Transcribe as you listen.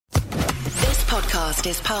podcast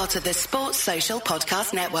is part of the Sports Social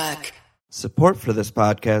Podcast Network. Support for this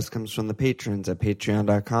podcast comes from the patrons at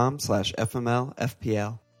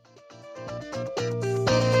patreon.com/FMLFPL.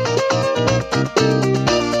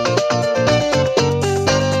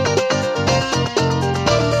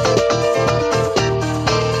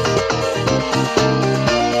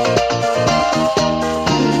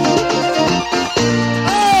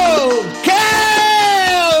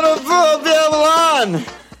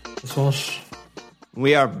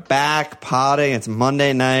 We are back potting. It's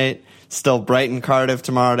Monday night. Still Brighton Cardiff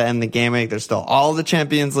tomorrow to end the game week. There's still all the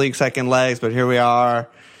Champions League second legs, but here we are.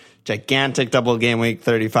 Gigantic double game week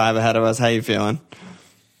 35 ahead of us. How you feeling?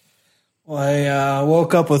 Well, I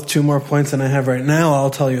woke up with 2 more points than I have right now. I'll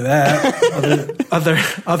tell you that. other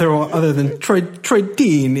than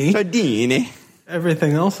Troidini.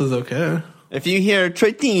 Everything else is okay. If you hear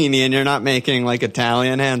Troidini and you're not making like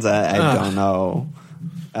Italian hands, I don't know.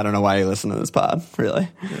 I don't know why you listen to this pod, really.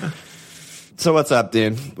 Yeah. So what's up,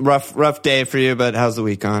 dude? Rough day for you, but how's the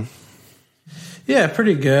week gone? Yeah,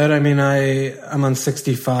 pretty good. I mean, I'm on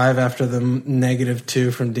 65 after the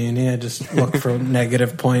 -2 from Dini. I just look for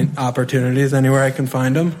negative point opportunities anywhere I can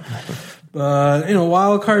find them. But,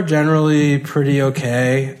 wild card generally pretty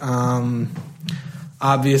okay.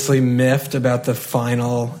 Obviously miffed about the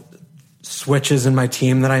final switches in my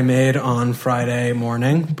team that I made on Friday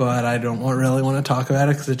morning, but I don't really want to talk about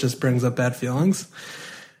it because it just brings up bad feelings.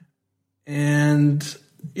 And,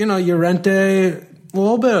 Llorente, a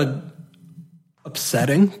little bit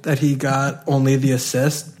upsetting that he got only the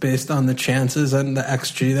assist based on the chances and the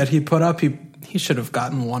XG that he put up. He should have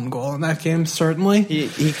gotten 1 goal in that game, certainly.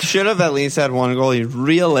 He should have at least had 1 goal. He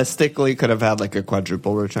realistically could have had like a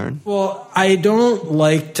quadruple return. Well, I don't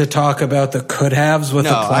like to talk about the could-haves with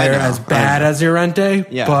a player as bad as Llorente,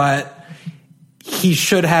 but he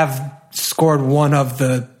should have scored one of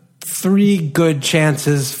the 3 good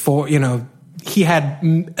chances for, he had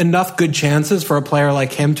enough good chances for a player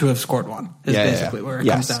like him to have scored 1 is basically where it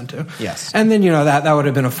comes down to. Yes. And then, that would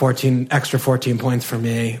have been extra 14 points for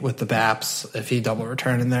me with the Baps if he double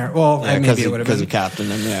returned in there. Well, maybe it would have been. Because you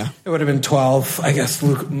captained him, yeah. It would have been 12. I guess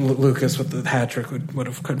Lucas with the hat trick would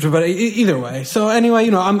have could. But either way. So anyway,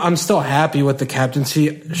 I'm still happy with the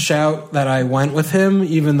captaincy shout that I went with him,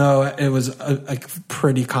 even though it was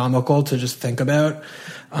pretty comical to just think about.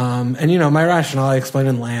 My rationale I explained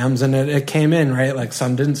in Lambs, and it came in, right? Like,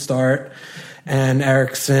 Son didn't start, and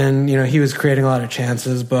Eriksen, he was creating a lot of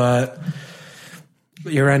chances, but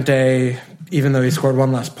Llorente, even though he scored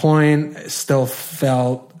 1 less point, still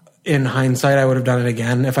felt, in hindsight, I would have done it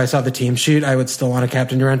again. If I saw the team sheet, I would still want to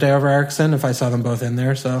captain Llorente over Eriksen if I saw them both in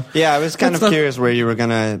there, so. Yeah, I was kind of curious where you were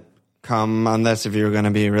going to come on this, if you were going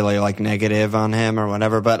to be really like negative on him or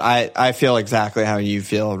whatever, but I feel exactly how you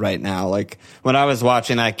feel right now. Like, when I was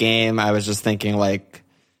watching that game, I was just thinking like,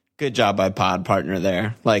 good job by pod partner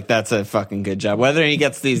there. Like, that's a fucking good job. Whether he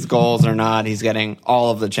gets these goals or not, he's getting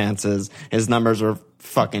all of the chances. His numbers were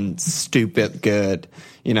fucking stupid good,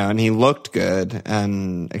 and he looked good,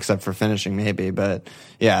 and except for finishing maybe, but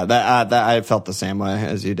yeah, that I felt the same way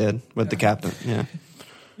as you did with the captain. Yeah.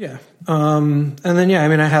 Yeah. And then,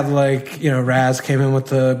 I had Raz came in with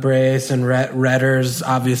the brace, and Redders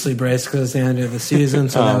obviously braced because it's the end of the season,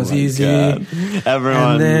 so that was easy. God.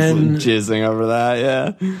 Everyone's jizzing over that,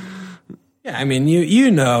 yeah. Yeah,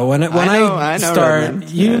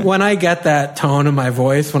 when I get that tone in my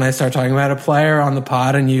voice when I start talking about a player on the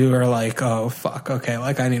pod, and you are like, oh fuck, okay,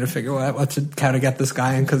 like I need to figure out how to get this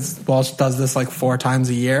guy in, because Walsh does this like 4 times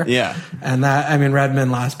a year. Yeah, and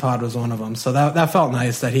Redmond last pod was one of them, so that felt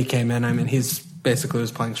nice that he came in. He's basically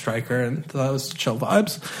was playing striker, and that was chill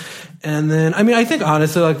vibes. And then I think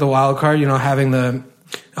honestly, like the wild card, having the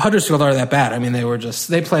Huddersfield are that bad.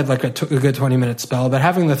 They played like a good 20-minute spell, but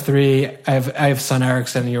having the 3, I have Son,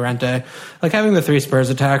 Eriksen, and Llorente, like having the 3 Spurs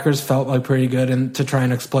attackers felt like pretty good, and to try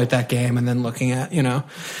and exploit that game. And then looking at,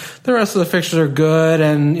 the rest of the fixtures are good,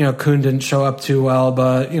 and, Kuhn didn't show up too well,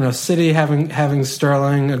 but, City having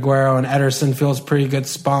Sterling, Aguero, and Ederson feels pretty good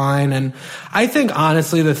spine. And I think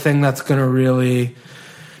honestly, the thing that's going to really,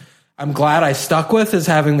 I'm glad I stuck with, is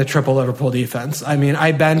having the triple Liverpool defense.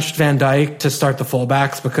 I benched Van Dijk to start the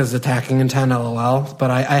fullbacks because attacking intent, LOL. But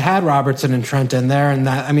I had Robertson and Trent in there, and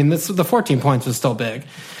the 14 points was still big.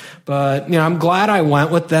 But, I'm glad I went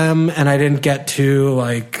with them, and I didn't get too,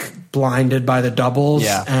 blinded by the doubles.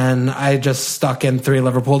 Yeah. And I just stuck in 3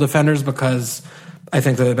 Liverpool defenders because I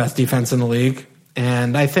think they're the best defense in the league.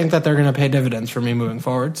 And I think that they're going to pay dividends for me moving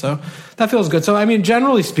forward. So that feels good. So,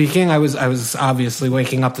 generally speaking, I was obviously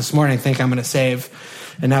waking up this morning thinking I'm going to save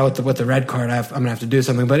And now with the red card, I'm going to have to do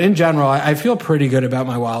something. But in general, I feel pretty good about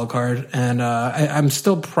my wild card. And I'm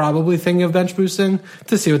still probably thinking of bench boosting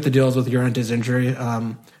to see what the deal is with Llorente's injury.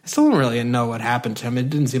 I still don't really know what happened to him. It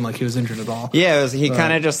didn't seem like he was injured at all. Yeah, he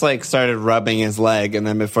kind of just like started rubbing his leg, and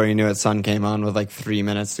then before you knew it, Son came on with like 3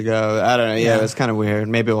 minutes to go. I don't know. Yeah, it was kind of weird.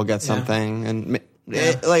 Maybe we'll get something. And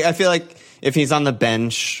I feel like if he's on the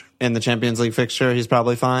bench in the Champions League fixture, he's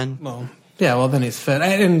probably fine. Well, then he's fit.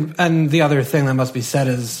 And the other thing that must be said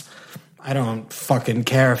is, I don't fucking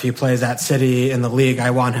care if he plays at City in the league. I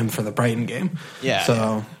want him for the Brighton game. Yeah.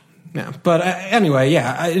 So. Yeah, but anyway,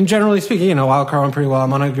 and generally speaking, wild card went pretty well.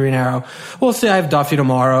 I'm on a green arrow. We'll see. I have Duffy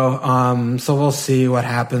tomorrow, so we'll see what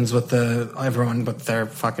happens with everyone with their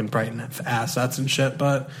fucking Brighton assets and shit.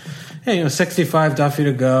 But hey, 65 Duffy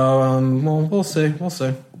to go. We'll see. What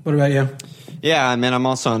about you? Yeah, I mean, I'm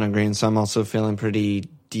also on a green, so I'm also feeling pretty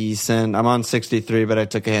decent. I'm on 63, but I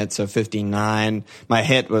took a hit, so 59. My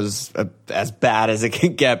hit was as bad as it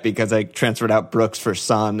could get because I transferred out Brooks for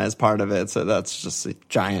Son as part of it, so that's just a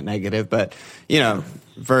giant negative. But,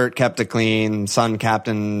 Vert kept it clean. Son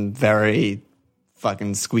captain, very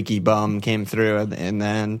fucking squeaky bum, came through in the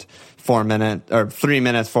end. 3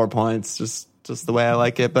 minutes, 4 points, just the way I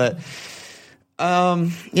like it. But, I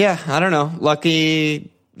don't know.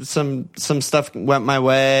 Lucky some stuff went my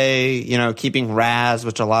way, keeping Raz,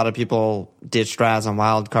 which a lot of people ditched Raz on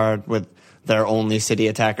wildcard with their only City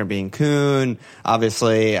attacker being Kuhn.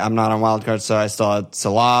 Obviously, I'm not on wildcard, so I still had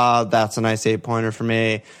Salah. That's a nice 8-pointer for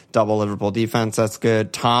me. Double Liverpool defense, that's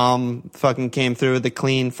good. Tom fucking came through with the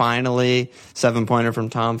clean finally. 7-pointer from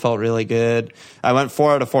Tom felt really good. I went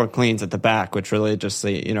 4 out of 4 cleans at the back, which really just,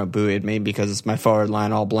 buoyed me because my forward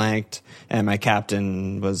line all blanked and my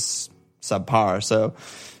captain was subpar. So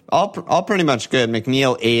all pretty much good.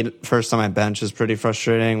 McNeil 8 first on my bench is pretty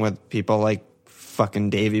frustrating with people like fucking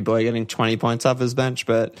Davy Boy getting 20 points off his bench,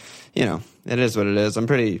 but it is what it is. I'm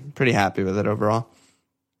pretty happy with it overall.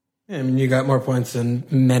 Yeah, I mean, you got more points than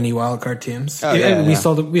many wildcard teams. Oh, yeah, we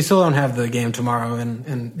still don't have the game tomorrow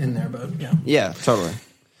in there, but yeah. Yeah, totally.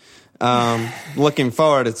 Looking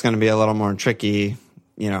forward, it's going to be a little more tricky.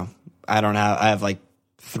 I have like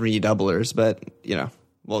 3 doublers, but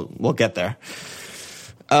we'll get there.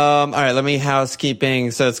 All right, let me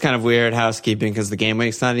housekeeping. So it's kind of weird housekeeping because the game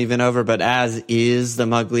week's not even over, but as is the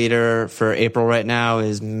mug leader for April right now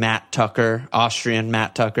is Matt Tucker, Austrian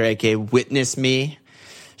Matt Tucker, aka Witness Me.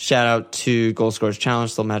 Shout out to Goal Scorers Challenge,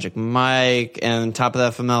 still Magic Mike, and top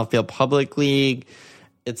of the FML Field Public League.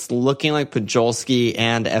 It's looking like Pajolski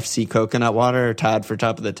and FC Coconut Water are tied for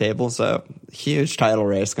top of the table, so huge title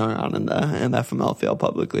race going on in the FML Field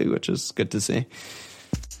Public League, which is good to see.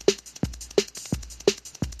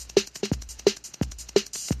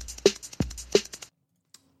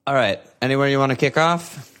 All right. Anywhere you want to kick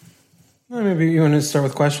off? Maybe you want to start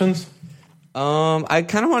with questions? I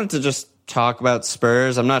kind of wanted to just talk about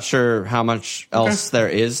Spurs. I'm not sure how much else there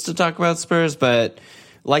is to talk about Spurs, but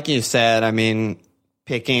like you said, I mean,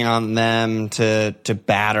 picking on them to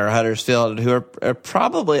batter Huddersfield, who are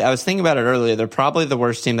probably, I was thinking about it earlier, they're probably the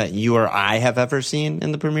worst team that you or I have ever seen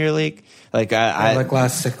in the Premier League. Like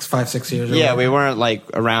last 5-6 years. Yeah, we weren't like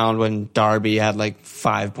around when Derby had like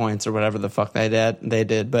 5 points or whatever the fuck they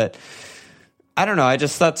did. But I don't know. I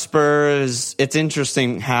just thought Spurs. It's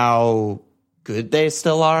interesting how good they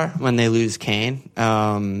still are when they lose Kane,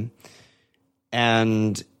 and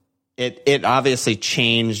it obviously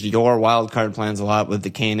changed your wildcard plans a lot with the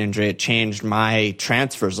Kane injury. It changed my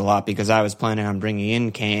transfers a lot because I was planning on bringing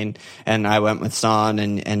in Kane, and I went with Son,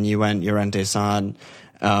 and you went Llorente Son.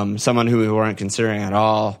 Someone who we weren't considering at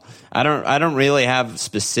all. I don't really have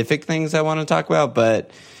specific things I want to talk about,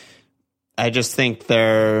 but I just think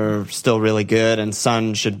they're still really good, and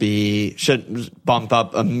Son should bump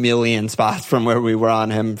up a million spots from where we were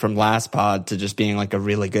on him from last pod to just being like a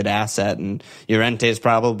really good asset. And Llorente is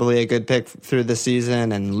probably a good pick through the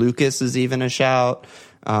season, and Lucas is even a shout.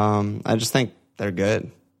 I just think they're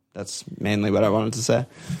good. That's mainly what I wanted to say.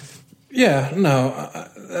 Yeah, no,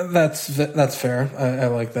 that's fair. I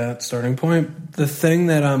like that starting point. The thing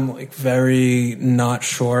that I'm like very not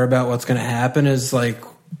sure about what's going to happen is like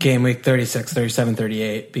game week 36, 37,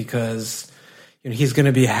 38, because he's going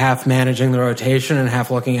to be half managing the rotation and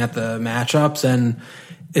half looking at the matchups, and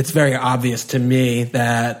it's very obvious to me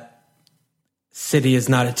that City is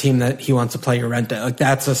not a team that he wants to play Llorente. Like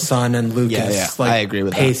that's a Son and Lucas. Yeah. Like I agree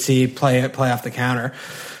with pacey, play off the counter.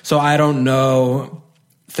 So I don't know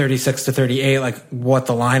 36 to 38, like what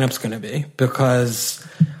the lineup's going to be, because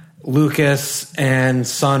Lucas and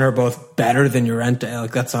Son are both better than Llorente.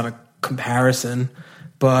 Like that's not a comparison.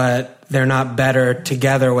 but they're not better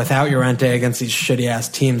together without Llorente against these shitty ass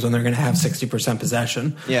teams when they're going to have 60%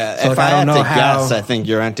 possession. Yeah, so if I had to guess, I think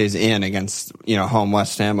Llorente's in against home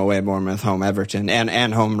West Ham, away Bournemouth, home Everton,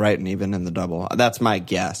 and home Brighton even in the double. That's my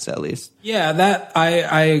guess, at least. Yeah, that I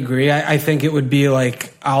agree. I think it would be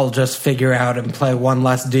like I'll just figure out and play one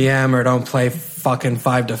less DM or don't play fucking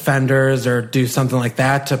 5 defenders or do something like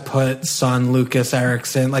that to put Son, Lucas,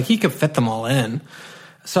 Eriksen. Like he could fit them all in.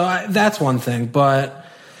 So that's one thing, but.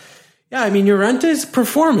 Yeah, I mean, Llorente's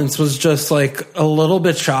performance was just like a little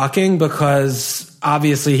bit shocking because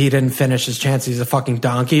obviously he didn't finish his chance. He's a fucking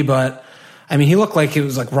donkey, but I mean, he looked like it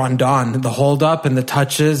was like Rondon, the hold up and the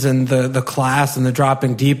touches and the class and the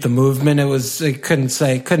dropping deep, the movement. It couldn't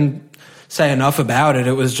say enough about it.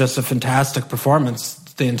 It was just a fantastic performance,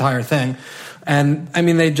 the entire thing. And I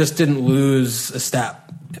mean, they just didn't lose a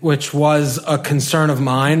step, which was a concern of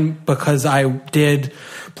mine because I did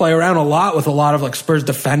play around a lot with a lot of like Spurs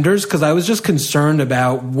defenders because I was just concerned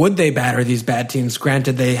about would they batter these bad teams.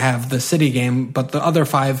 Granted, they have the City game, but the other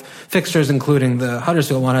 5 fixtures, including the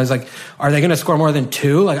Huddersfield one, I was like, are they going to score more than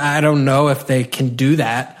 2? Like, I don't know if they can do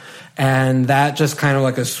that. And that just kind of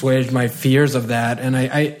like assuaged my fears of that. And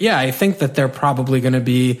I think that they're probably going to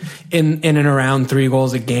be in and around 3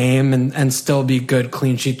 goals a game and still be good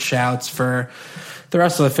clean sheet shouts for the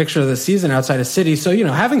rest of the fixture of the season outside of City. So,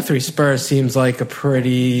 having 3 Spurs seems like a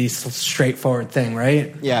pretty straightforward thing,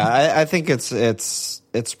 right? Yeah, I think it's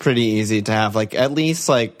pretty easy to have like at least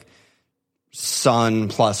like Son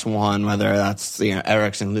 +1, whether that's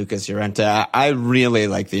Eriksen, Lucas, Llorente. I really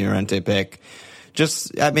like the Llorente pick.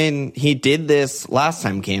 He did this last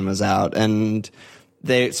time Kane was out, and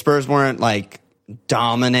Spurs weren't like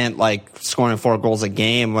dominant, like scoring 4 goals a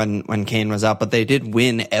game when Kane was out, but they did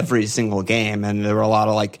win every single game, and there were a lot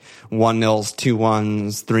of like 1-0s,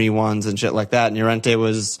 2-1s, 3-1s, and shit like that. And Llorente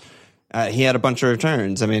was he had a bunch of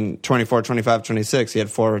returns. I mean, 24, 25, 26, he had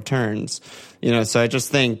 4 returns. So I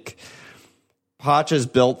just think Poch has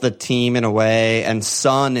built the team in a way, and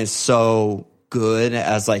Son is so good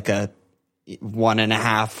as like a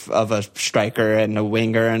 1.5 of a striker and a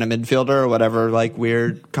winger and a midfielder or whatever like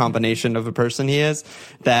weird combination of a person he is,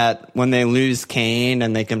 that when they lose Kane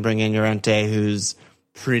and they can bring in Llorente, who's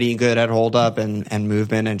pretty good at hold up and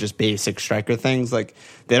movement and just basic striker things, like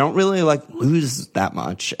they don't really like lose that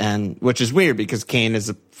much, and which is weird because Kane is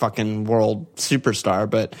a fucking world superstar,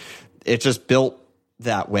 but it just built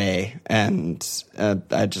that way, and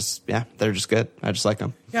they're just good. I just like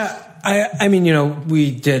them. Yeah, I mean,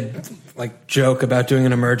 we did like joke about doing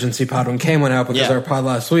an emergency pod when Kane went out because our pod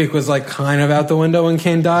last week was like kind of out the window when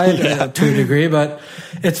Kane died to a degree, but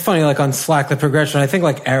it's funny, like on Slack, the progression, I think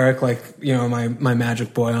like Eric, like, my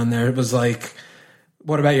magic boy on there, it was like,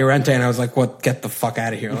 what about Llorente? And I was like, what, get the fuck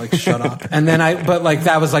out of here. Like, shut up. And then but like,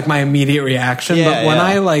 that was like my immediate reaction. But when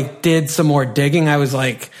I like did some more digging, I was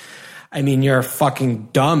like, I mean, you're fucking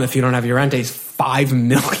dumb if you don't have Llorente. He's $5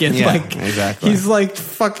 million. Yeah, like, exactly. He's like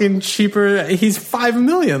fucking cheaper. He's $5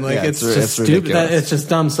 million. Like, it's just stupid. It's just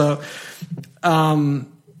dumb. So,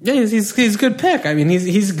 he's a good pick. I mean,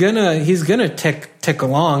 he's gonna tick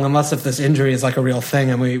along unless if this injury is like a real thing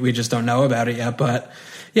and we just don't know about it yet. But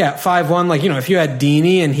yeah, 5-1. Like, if you had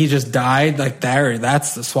Deeney and he just died, like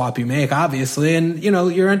that's the swap you make, obviously. And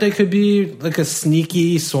Llorente could be like a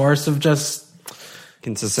sneaky source of just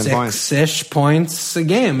consistent 6-ish points a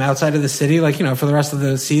game outside of the City. Like, for the rest of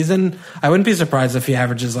the season, I wouldn't be surprised if he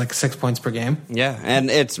averages like 6 points per game. Yeah, and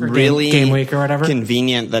it's really game week or whatever.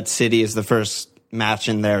 Convenient that City is the first match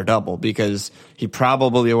in their double because he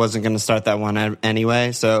probably wasn't going to start that one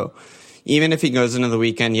anyway. So even if he goes into the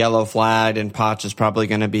weekend yellow flagged, and Poch is probably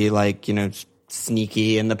going to be like,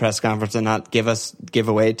 sneaky in the press conference and not give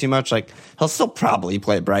away too much, like he'll still probably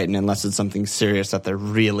play Brighton unless it's something serious that they're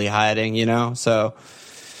really hiding, so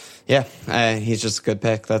yeah, he's just a good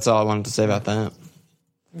pick. That's all I wanted to say about that.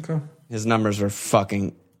 Okay. His numbers were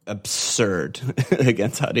fucking absurd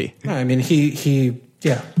against Huddy. No, I mean,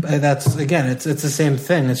 that's, again, it's the same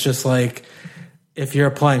thing. It's just like, if you're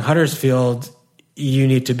playing Huddersfield, you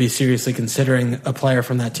need to be seriously considering a player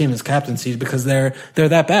from that team as captaincy because they're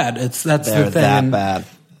that bad. That's the thing. That bad.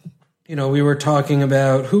 We were talking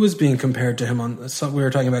about who was being compared to him we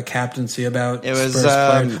were talking about captaincy about it was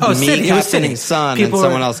City. It was captaining Son and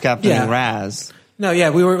someone else captaining Raz. No, yeah,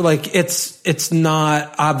 we were like, it's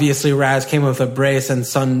not obviously Raz came with a brace and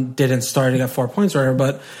Son didn't start. He got 4 points or whatever,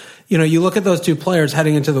 but you look at those two players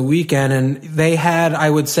heading into the weekend, and they had, I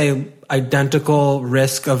would say, identical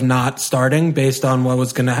risk of not starting based on what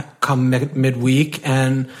was going to come midweek,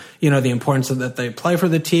 and the importance of that they play for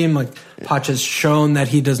the team. Like, Poch has shown that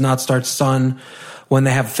he does not start Son when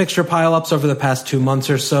they have fixture pileups over the past 2 months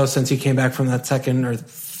or so since he came back from that second or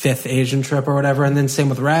fifth Asian trip or whatever. And then same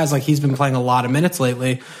with Raz, like he's been playing a lot of minutes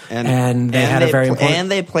lately, and they had a very important. And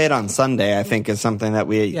they played on Sunday, I think, is something that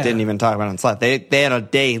we didn't even talk about on Slot. They had a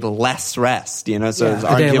day less rest, so it's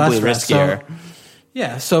arguably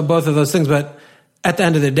riskier. So both of those things. But at the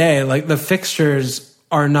end of the day, like the fixtures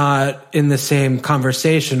are not in the same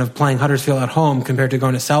conversation of playing Huddersfield at home compared to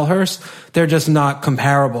going to Selhurst. They're just not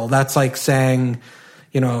comparable. That's like saying,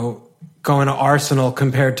 going to Arsenal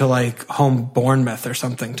compared to like home Bournemouth or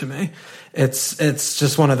something to me. It's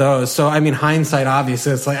just one of those. So, I mean, hindsight,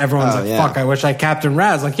 obviously, it's like everyone's fuck, I wish I captained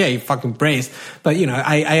Raz. Like, yeah, you fucking braced. But,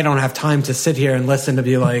 I don't have time to sit here and listen to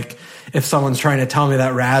be like, if someone's trying to tell me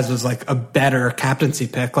that Raz was like a better captaincy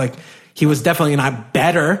pick, like he was definitely not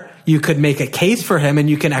better. You could make a case for him and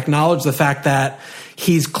you can acknowledge the fact that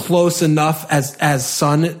he's close enough as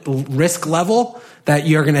Son risk level that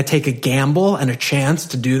you're going to take a gamble and a chance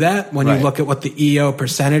to do that when you look at what the EO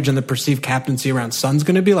percentage and the perceived captaincy around Son's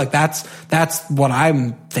going to be. Like that's what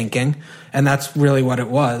I'm thinking, and that's really what it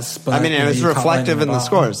was. But I mean, it was reflective in the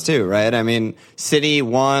scores too, right? I mean, City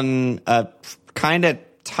won a kind of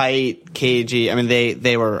tight, cagey. I mean,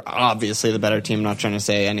 they were obviously the better team. I'm not trying to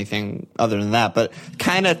say anything other than that, but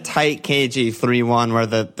kind of tight, cagey 3-1, where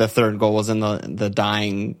the third goal was in the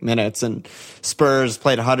dying minutes. And Spurs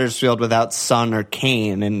played Huddersfield without Son or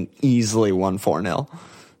Kane and easily won 4-0.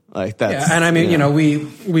 Like that's, and I mean,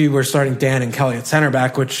 we were starting Dan and Kelly at center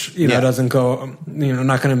back, which doesn't go,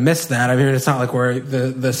 not going to miss that. I mean, it's not like we're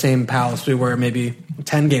the same Palace we were maybe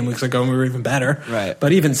 10 game weeks ago, and we were even better. Right.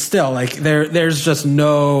 But even still, like there's just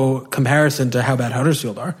no comparison to how bad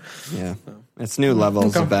Huddersfield are. Yeah, it's new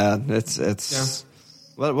levels of bad. It's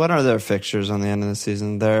what are their fixtures on the end of the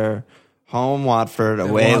season? They're home Watford,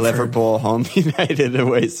 away Liverpool, home United,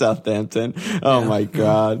 away Southampton. Oh my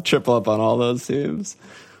God, triple up on all those teams.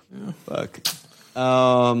 Yeah. Fuck.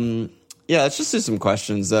 Let's just do some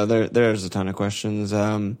questions. There's a ton of questions.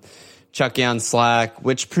 Chucky on Slack,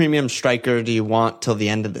 which premium striker do you want till the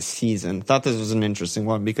end of the season? Thought this was an interesting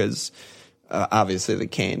one because obviously the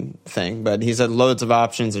Kane thing, but he said loads of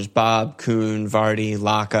options. There's Bob, Kuhn, Vardy,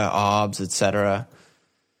 Laka, Obbs, etc.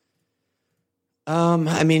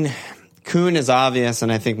 I mean, Kuhn is obvious,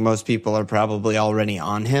 and I think most people are probably already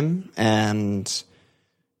on him. And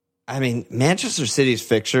I mean, Manchester City's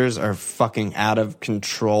fixtures are fucking out of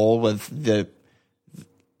control with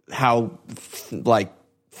how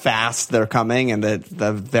fast they're coming and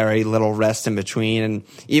the very little rest in between. And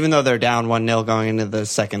even though they're down 1-0 going into the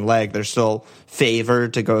second leg, they're still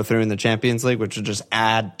favored to go through in the Champions League, which would just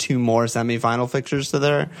add 2 more semifinal fixtures to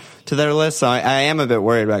their list. So I am a bit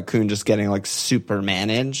worried about Kuhn just getting like super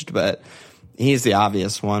managed, but he's the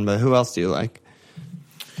obvious one. But who else do you like?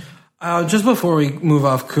 Just before we move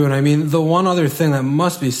off Kuhn, I mean, the one other thing that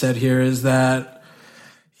must be said here is that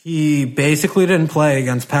he basically didn't play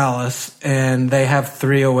against Palace, and they have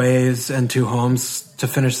 3 aways and 2 homes to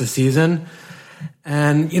finish the season.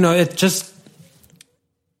 And,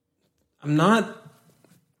 I'm not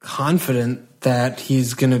confident that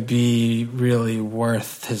he's going to be really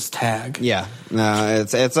worth his tag. Yeah. No,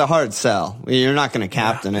 it's a hard sell. You're not going to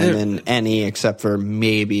captain him in any except for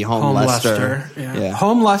maybe home Leicester. Yeah.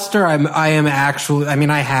 Home Leicester, I am actually, I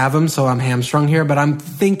mean, I have him, so I'm hamstrung here, but I'm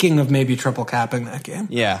thinking of maybe triple capping that game.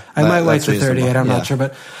 Yeah. I might wait to 38, I'm not sure,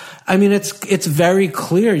 but I mean, it's very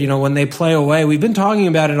clear, when they play away. We've been talking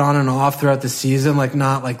about it on and off throughout the season, like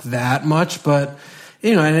not like that much, but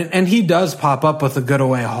and he does pop up with a good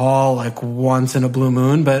away haul like once in a blue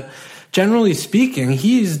moon, but generally speaking,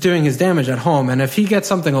 he's doing his damage at home. And if he gets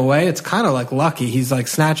something away, it's kind of like lucky. He's like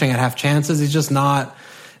snatching at half chances. He's just not,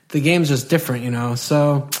 the game's just different,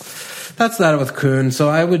 So that's that with Kuhn. So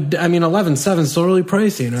 11-7 is still really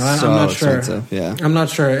pricey, I'm not sure. Yeah. I'm not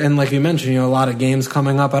sure. And like you mentioned, a lot of games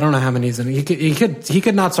coming up. I don't know how many he's in. He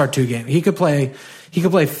could not start 2 games. He could play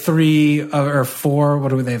 3 or 4. What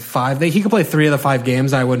do they have? 5? He could play 3 of the 5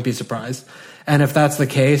 games. I wouldn't be surprised. And if that's the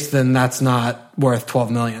case, then that's not worth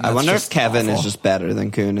 $12 million. I wonder if Kevin is just better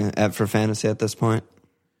than Kuhn for fantasy at this point.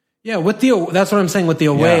 Yeah, that's what I'm saying with the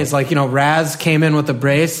aways. Yeah. Raz came in with the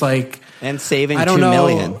brace, and saving $2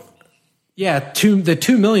 million. Yeah, the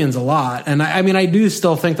 $2 million's a lot, and I do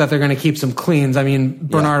still think that they're going to keep some cleans. I mean,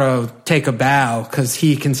 Bernardo take a bow because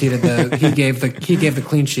he conceded he gave the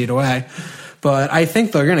clean sheet away. But I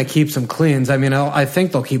think they're going to keep some cleans. I mean, I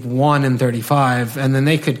think they'll keep 1 in 35, and then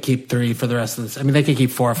they could keep 3 for the rest of this. I mean, they could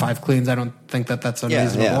keep 4 or 5 cleans. I don't think that's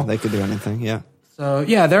unreasonable. Yeah, they could do anything. Yeah. So,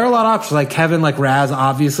 yeah, there are a lot of options. Like Kevin, like Raz,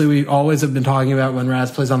 obviously we always have been talking about when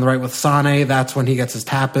Raz plays on the right with Sane, that's when he gets his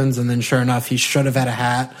tap-ins, and then sure enough, he should have had a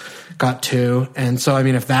hat, got 2. And so, I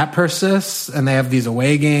mean, if that persists and they have these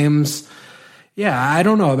away games, yeah, I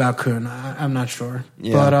don't know about Kuhn. I'm not sure.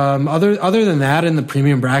 Yeah. But other than that, in the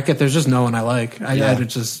premium bracket, there's just no one I like.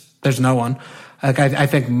 There's no one. Like I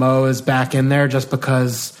think Mo is back in there just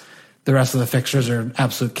because the rest of the fixtures are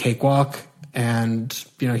absolute cakewalk. And,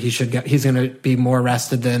 he's going to be more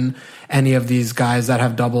rested than any of these guys that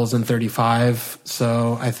have doubles in 35.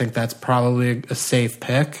 So I think that's probably a safe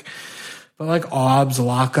pick. But like Obbs,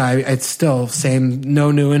 Locke, it's still same,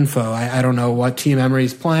 no new info. I don't know what team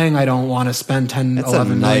Emery's playing. I don't want to spend 10, it's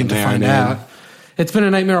 11 million to find out. It's been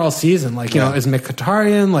a nightmare all season. Like, is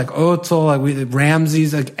Mkhitaryan, like Özil, like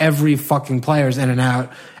Ramsey's, like every fucking player's in and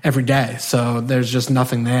out every day. So there's just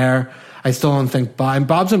nothing there. I still don't think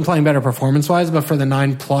Bob's been playing better performance-wise, but for the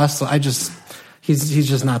 9+, he's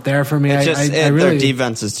just not there for me. Their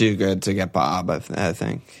defense is too good to get Bob, I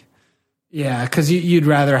think. Yeah, because you'd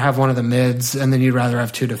rather have one of the mids, and then you'd rather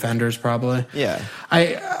have 2 defenders, probably. Yeah.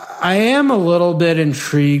 I am a little bit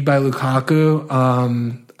intrigued by Lukaku.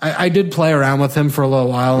 I did play around with him for a little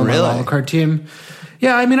while in my wildcard team.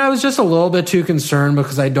 Yeah, I mean, I was just a little bit too concerned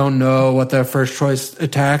because I don't know what the first choice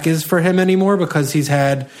attack is for him anymore because he's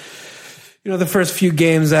had... the first few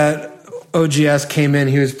games that OGS came in,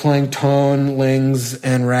 he was playing Tone, Lings,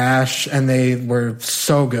 and Rash, and they were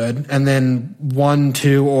so good. And then 1,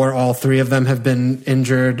 2, or all 3 of them have been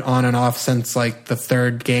injured on and off since like the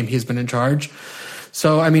 3rd game he's been in charge.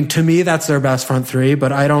 So, I mean, to me, that's their best front 3,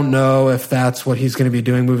 but I don't know if that's what he's going to be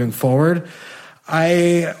doing moving forward.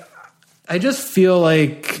 I just feel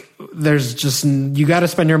like there's just, you got to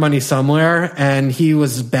spend your money somewhere, and he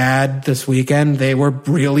was bad this weekend. They were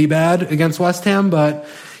really bad against West Ham, but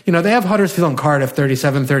they have Huddersfield and Cardiff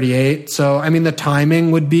 37-38. So, I mean, the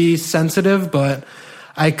timing would be sensitive, but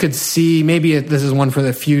I could see maybe this is one for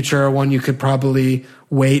the future, one you could probably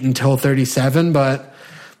wait until 37, but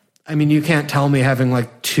I mean, you can't tell me having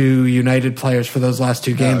like 2 United players for those last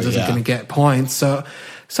 2 games isn't going to get points. So,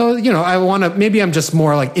 I want to, maybe I'm just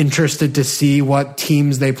more like interested to see what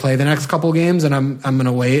teams they play the next couple games, and I'm going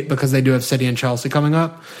to wait because they do have City and Chelsea coming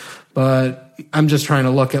up. But I'm just trying to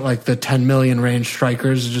look at like the 10 million range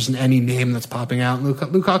strikers, just any name that's popping out.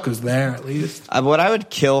 Lukaku's there at least. What I would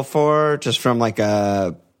kill for, just from like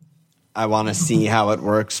I want to see how it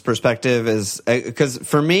works perspective, is because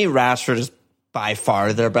for me, Rashford is by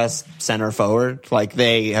far their best center forward. Like,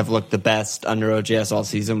 they have looked the best under OGS all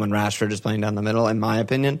season when Rashford is playing down the middle, in my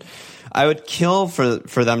opinion. I would kill for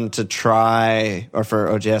them to try, or for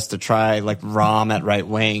OGS to try, like Rom at right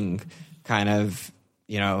wing, kind of,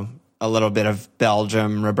 a little bit of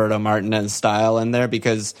Belgium, Roberto Martinez style in there,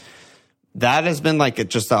 because that has been like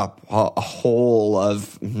just a hole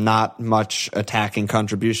of not much attacking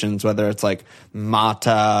contributions, whether it's like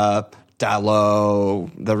Mata,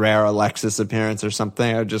 Dalot, the rare Alexis appearance or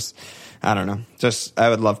something. I don't know. I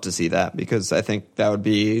would love to see that, because I think that would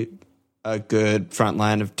be a good front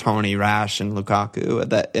line of Tony, Rash, and Lukaku,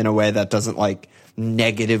 that in a way that doesn't like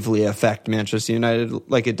negatively affect Manchester United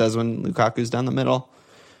like it does when Lukaku's down the middle.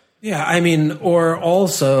 Yeah, I mean, or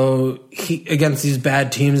also he against these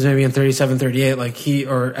bad teams, maybe in 37-38, like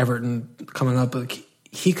or Everton coming up, like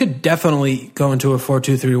he could definitely go into a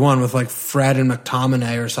 4-2-3-1 with like Fred and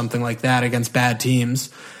McTominay or something like that against bad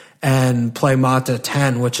teams, and play Mata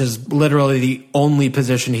 10, which is literally the only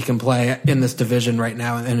position he can play in this division right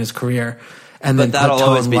now in his career. And but then that'll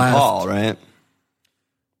always be Paul, right?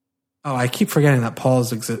 Oh, I keep forgetting that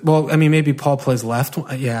Paul's exist. Well, I mean, maybe Paul plays left.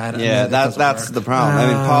 Yeah, that's the problem. I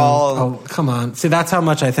mean, Paul. Oh, come on. See, that's how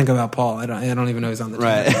much I think about Paul. I don't even know he's on the team.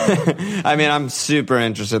 Right. I mean, I'm super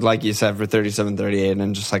interested, like you said, for 37-38,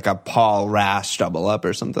 and just like a Paul Rash double up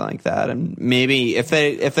or something like that, and maybe if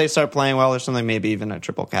they start playing well or something, maybe even a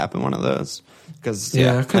triple cap in one of those. Because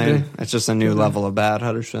it's just a new level of bad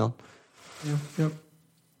Huddersfield. Yeah. Yep.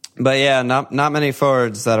 But yeah, not many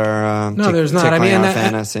forwards that are there's not. tickling our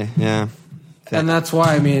fantasy. Yeah, and that's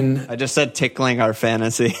why, I mean, I just said tickling our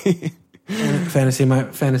fantasy. fantasy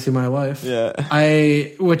my life. Yeah,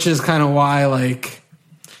 which is kind of why, like,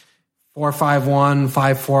 4-5-1,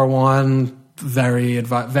 5-4-1,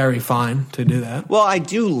 very fine to do that. Well, I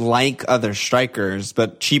do like other strikers,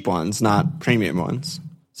 but cheap ones, not premium ones.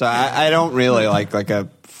 So I don't really like a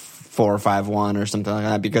 4-5-1 or something like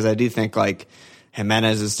that, because I do think like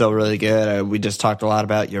Jimenez is still really good. We just talked a lot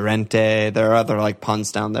about Llorente. There are other like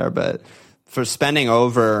punts down there, but for spending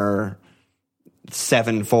over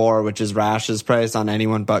 7-4, which is Rash's price, on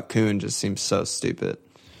anyone but Kuhn, just seems so stupid.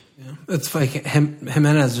 It's like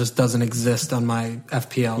Jimenez just doesn't exist on my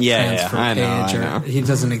FPL transfer page. I know. He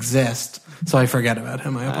doesn't exist, so I forget about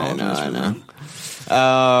him. I apologize. I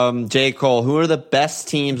know. J. Cole, who are the best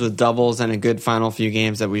teams with doubles and a good final few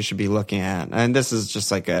games that we should be looking at? And this is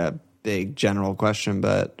just like a big general question,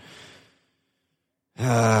 but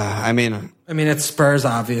I mean, it's Spurs,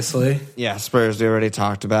 obviously. Yeah, Spurs we already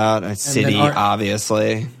talked about. City,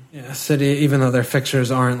 obviously. Yeah, City. Even though their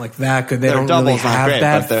fixtures aren't like that good, their doubles aren't great,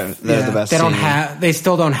 but they're the best. They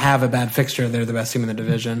still don't have a bad fixture. They're the best team in the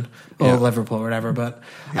division. Or Liverpool or whatever. But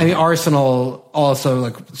I mean, Arsenal also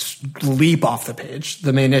like leap off the page.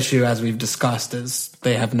 The main issue, as we've discussed, is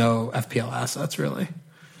they have no FPL assets really.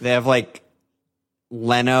 They have like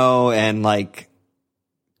Leno and like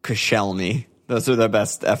Koscielny. Those are their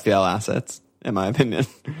best FPL assets, in my opinion.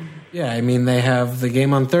 Yeah, I mean, they have the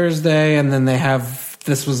game on Thursday, and then they have.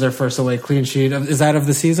 This was their first away clean sheet. Is that of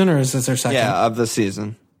the season, or is this their second? Yeah, of the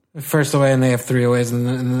season. First away, and they have 3 aways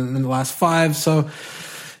in the last 5. So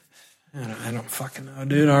I don't fucking know,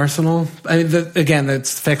 dude. Arsenal. I mean, again,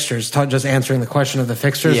 it's fixtures. Just answering the question of the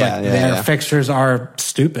fixtures. Their fixtures are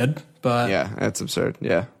stupid, but yeah, it's absurd.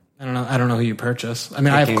 Yeah, I don't know who you purchase. I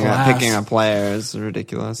mean, I have Kolasinac. Picking a player is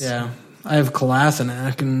ridiculous. Yeah, I have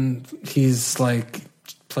Kolasinac, and he's like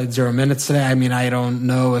played 0 minutes today. I mean, I don't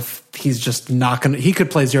know if he's just not going to. He could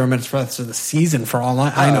play 0 minutes for the rest of the season for all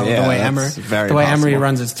I know. The way Emery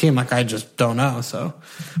runs his team, like I just don't know. So,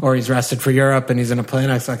 or he's rested for Europe and he's going to play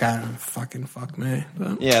next. Like I don't fucking fuck me.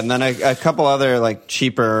 But. Yeah, and then a couple other like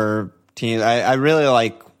cheaper teams. I really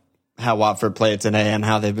like how Watford played today and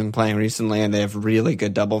how they've been playing recently, and they have really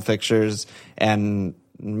good double fixtures and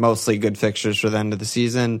mostly good fixtures for the end of the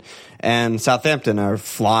season. And Southampton are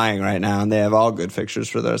flying right now, and they have all good fixtures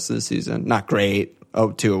for the rest of the season. Not great.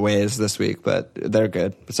 2 aways this week, but they're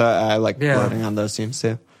good. So I like voting on those teams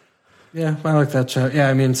too. Yeah, I like that chat. Yeah,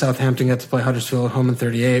 I mean, Southampton get to play Huddersfield at home in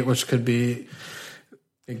 38, which could be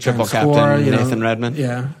a triple captain Nathan Redmond.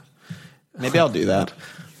 Yeah. Maybe I'll do that.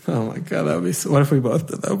 Oh my god, that would be. What if we both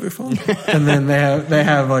did? That would be fun. And then they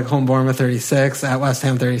have like home Bournemouth 36, at West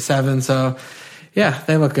Ham 37. So yeah,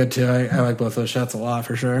 they look good too. I like both those shots a lot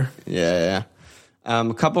for sure. Yeah.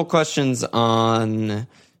 A couple questions on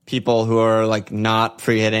people who are like not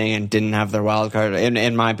free hitting and didn't have their wild card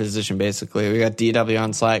in my position. Basically, we got DW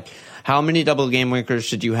on Slack. How many double game winkers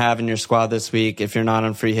should you have in your squad this week if you're not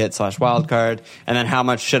on free hit / wild card? And then how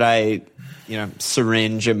much should I,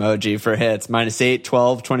 syringe emoji for hits? -8,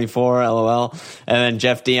 12, 24, LOL. And then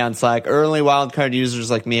Jeff D on Slack. Early wild card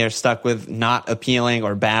users like me are stuck with not appealing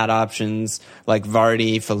or bad options like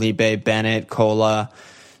Vardy, Felipe, Bennett, Cola.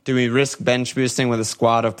 Do we risk bench boosting with a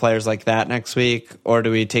squad of players like that next week, or do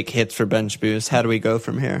we take hits for bench boost? How do we go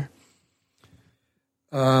from here?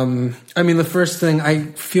 I mean, the first thing, I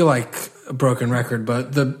feel like a broken record,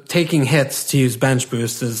 but the taking hits to use bench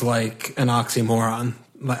boost is like an oxymoron.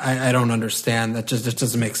 I don't understand. That just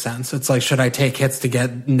doesn't make sense. It's like, should I take hits to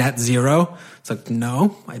get net 0? It's like,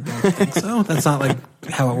 no, I don't think so. That's not like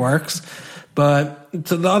how it works. But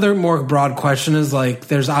so the other more broad question is like,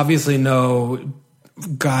 there's obviously no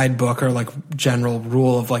guidebook or like general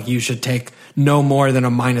rule of like you should take no more than a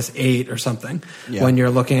 -8 or something when you're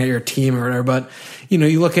looking at your team or whatever. But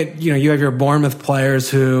you look at you have your Bournemouth players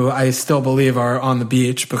who I still believe are on the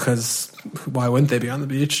beach, because why wouldn't they be on the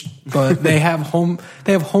beach? But they have home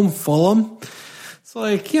Fulham. It's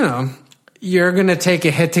like, you're gonna take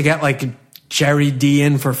a hit to get like Jerry D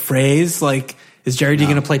in for Fraze. Like, is Jerry D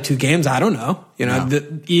going to play 2 games? I don't know.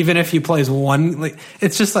 Even if he plays 1, like,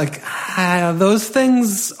 it's just like, those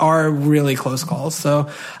things are really close calls. So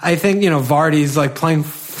I think, Vardy's like playing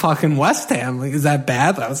fucking West Ham. Like, is that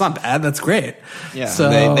bad? That's not bad. That's great. Yeah. So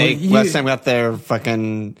West Ham got their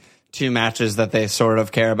fucking 2 matches that they sort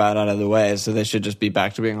of care about out of the way. So they should just be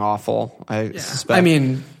back to being awful. I suspect. I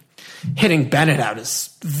mean, hitting Bennett out is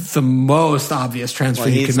the most obvious transfer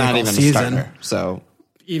you could make all season. A starter, so.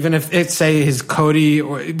 Even if it's, say, his Cody,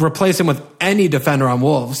 or replace him with any defender on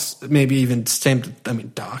Wolves, maybe even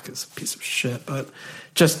Doc is a piece of shit, but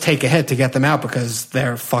just take a hit to get them out because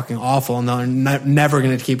they're fucking awful and they're never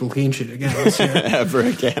going to keep a clean sheet again this year. Ever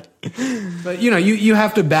again. But, you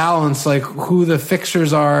have to balance, like, who the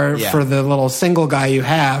fixtures are for the little single guy you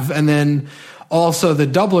have, and then also the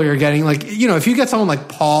double you're getting. Like, if you get someone like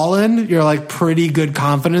Paul in, you're like pretty good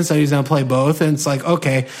confidence that he's going to play both. And it's like,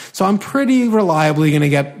 okay, so I'm pretty reliably going to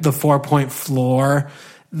get the 4-point floor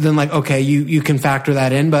then like, okay, you can factor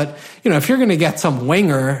that in. But, if you're going to get some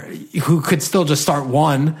winger who could still just start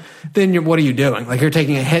one, then what are you doing? Like, you're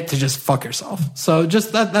taking a hit to just fuck yourself. So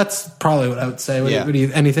just that's probably what I would say.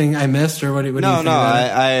 Anything I missed, or what do you think?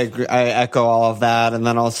 I agree. I echo all of that. And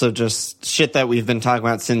then also just shit that we've been talking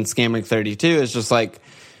about since game week 32 is just like,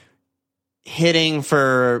 hitting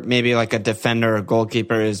for maybe like a defender or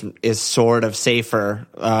goalkeeper is sort of safer,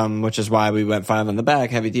 which is why we went 5 on the back,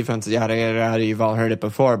 heavy defense, yada, yada, yada. You've all heard it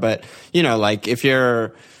before. But, like if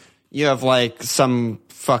you have like some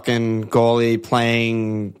fucking goalie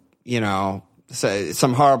playing,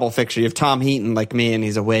 some horrible fixture. You have Tom Heaton like me and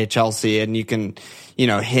he's away at Chelsea and you can,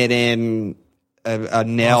 hit in a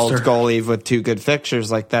nailed goalie with 2 good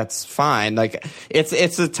fixtures, like that's fine. Like it's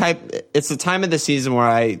the time of the season where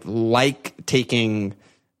I like taking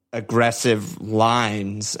aggressive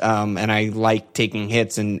lines, and I like taking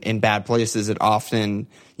hits in bad places. It often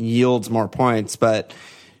yields more points, but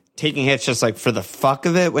taking hits just like for the fuck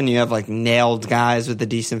of it when you have like nailed guys with a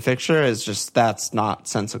decent fixture is just, that's not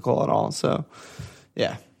sensical at all. So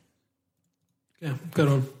yeah, good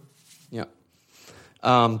one.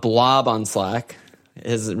 Blob on Slack.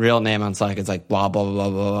 His real name on Slack is like blah, blah, blah,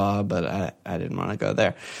 blah, blah, but I didn't want to go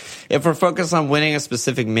there. If we're focused on winning a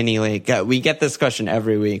specific mini league, we get this question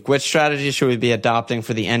every week. Which strategy should we be adopting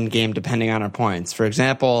for the end game depending on our points? For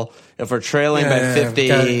example, if we're trailing by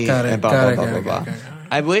 50, blah, blah, blah.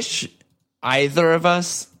 I wish either of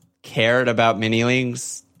us cared about mini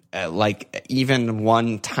leagues, like even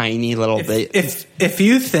one tiny little bit. If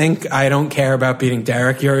you think I don't care about beating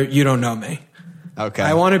Derek, you don't know me. Okay.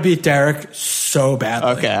 I want to beat Derek so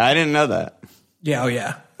badly. Okay, I didn't know that.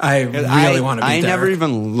 Yeah, I really want to beat Derek. I never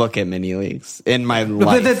even look at mini leagues in my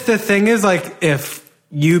life. But the thing is, like, if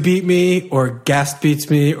you beat me or Guest beats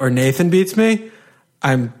me or Nathan beats me,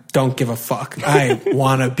 don't give a fuck. I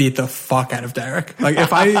want to beat the fuck out of Derek. Like,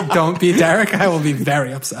 if I don't beat Derek, I will be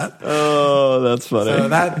very upset. Oh, that's funny. So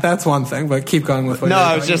that's one thing, but keep going with what No,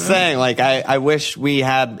 I was just saying, like, I wish we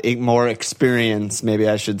had more experience, maybe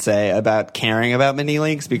I should say, about caring about mini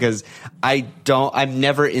leagues, because I'm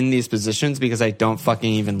never in these positions because I don't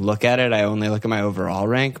fucking even look at it. I only look at my overall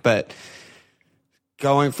rank, but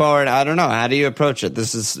going forward, I don't know. How do you approach it?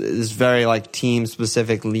 This is very, like, team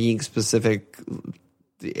specific, league specific.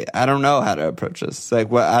 I don't know how to approach this.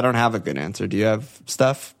 Like, I don't have a good answer. Do you have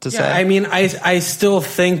stuff to say? I mean, I still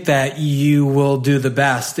think that you will do the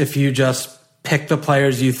best if you just pick the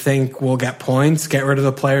players you think will get points, get rid of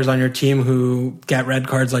the players on your team who get red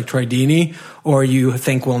cards like Troy Deeney, or you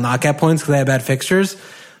think will not get points because they have bad fixtures.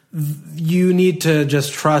 You need to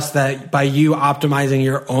just trust that by you optimizing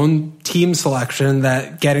your own team selection,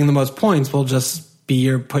 that getting the most points will just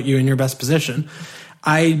put you in your best position.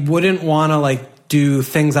 I wouldn't want to do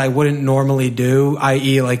things I wouldn't normally do,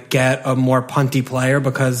 i.e. like get a more punty player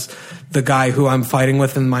because the guy who I'm fighting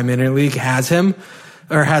with in my mini league has him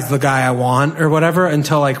or has the guy I want or whatever,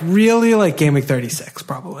 until really game week 36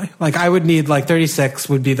 probably. Like, I would need 36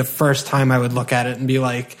 would be the first time I would look at it and be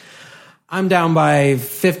like, I'm down by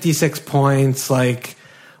 56 points. Like,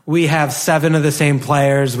 we have 7 of the same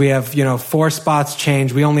players. We have, 4 spots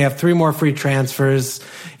changed. We only have 3 more free transfers.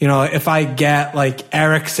 If I get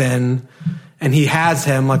Eriksson and he has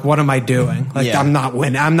him, what am I doing? I'm not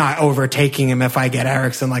winning. I'm not overtaking him if I get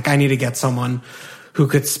Eriksson. I need to get someone who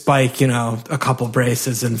could spike, a couple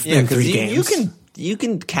braces in 3 games. You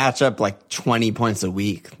can catch up 20 points a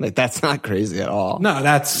week. That's not crazy at all. No,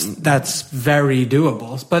 that's very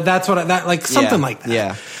doable. But that's what something like that.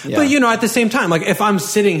 Yeah. But at the same time, if I'm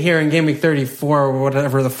sitting here in game week 34 or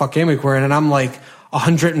whatever the fuck game week we're in, and I'm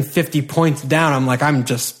 150 points down, I'm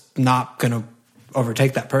just not gonna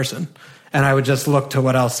overtake that person. And I would just look to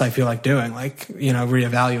what else I feel like doing,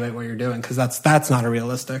 reevaluate what you're doing, because that's not a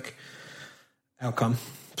realistic outcome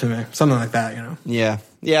to me. Something like that, Yeah.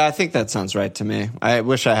 Yeah, I think that sounds right to me. I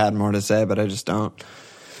wish I had more to say, but I just don't.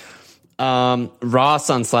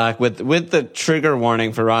 Ross on Slack, with the trigger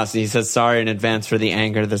warning for Ross, he says, sorry in advance for the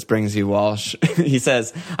anger this brings you, Walsh. He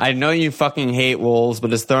says, I know you fucking hate Wolves,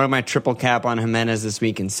 but is throwing my triple cap on Jimenez this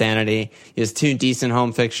week insanity. He has 2 decent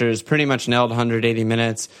home fixtures, pretty much nailed 180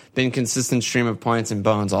 minutes, been consistent stream of points and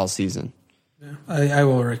bones all season. Yeah, I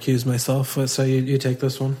will recuse myself, so you take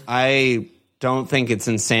this one. I don't think it's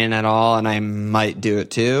insane at all, and I might do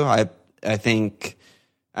it too. I think...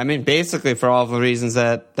 basically for all the reasons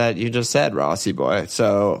that you just said, Rossi boy.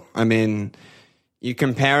 So, you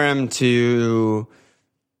compare him to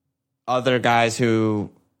other guys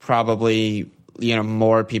who probably,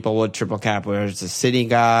 more people would triple cap, whether it's a City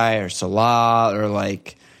guy or Salah or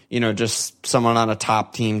just someone on a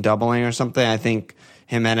top team doubling or something. I think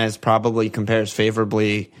Jimenez probably compares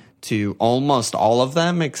favorably to almost all of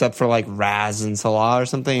them except for like Raz and Salah or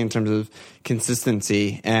something in terms of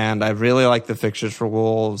consistency. And I really like the fixtures for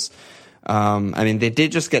Wolves. I mean, they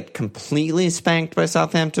did just get completely spanked by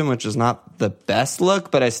Southampton, which is not the best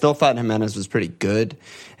look, but I still thought Jimenez was pretty good.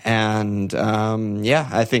 And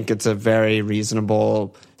I think it's a very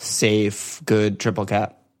reasonable, safe, good triple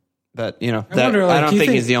cap. But, I don't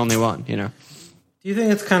think he's the only one, Do you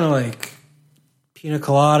think it's kind of like pina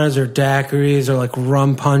coladas or daiquiris or like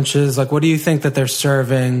rum punches? Like, what do you think that they're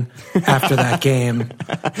serving after that game?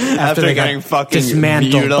 after they getting fucking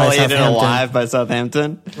mutilated alive by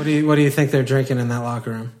Southampton? What do you think they're drinking in that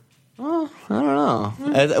locker room? Oh, I don't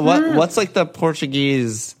know. What's like the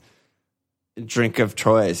Portuguese drink of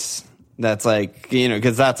choice? That's like,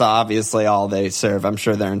 because that's obviously all they serve. I'm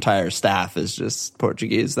sure their entire staff is just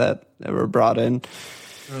Portuguese that were brought in.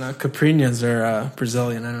 I don't know. Caipirinhas are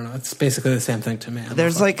Brazilian. I don't know. It's basically the same thing to me.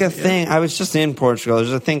 There's like a thing. I was just in Portugal.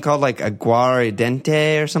 There's a thing called like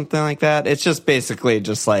aguardente or something like that. It's just basically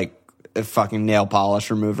just like a fucking nail polish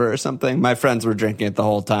remover or something. My friends were drinking it the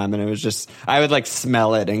whole time, and it was just, I would like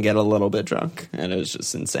smell it and get a little bit drunk, and it was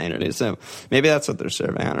just insanity. So maybe that's what they're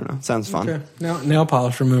serving. I don't know. Sounds fun. Okay. Nail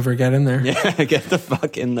polish remover, get in there. Yeah, get the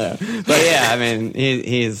fuck in there. But yeah, I mean,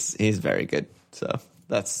 he's very good. So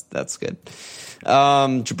that's good.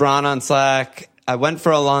 Gibran on Slack. I went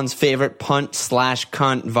for Alon's favorite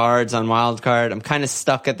punt/cunt Vards on wildcard. I'm kind of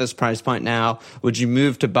stuck at this price point now. Would you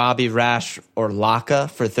move to Bobby, Rash, or Laka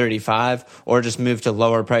for 35, or just move to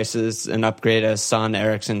lower prices and upgrade a Son,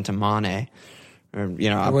 Eriksson to Mane? Or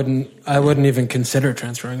I wouldn't even consider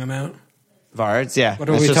transferring him out. Vards, yeah. What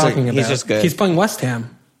are we talking about? He's just good. He's playing West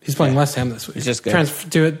Ham. He's playing West Ham this week. He's just good.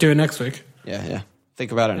 Do it next week. Yeah.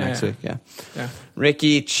 Think about it next week. Yeah.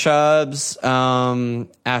 Ricky Chubbs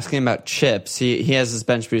asking about chips. He has his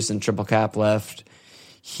bench boost and triple cap left.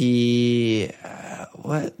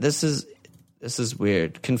 What? This is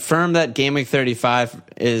weird. Confirm that Game Week 35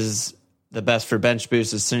 is the best for bench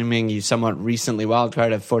boost, assuming you somewhat recently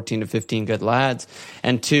wildcard have 14 to 15 good lads.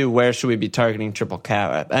 And 2, where should we be targeting triple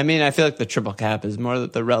cap? I mean, I feel like the triple cap is more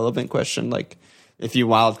the relevant question. Like, if you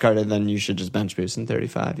wildcarded, then you should just bench boost in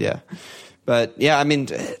 35. Yeah. But yeah, I mean,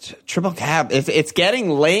 triple cap. If it's getting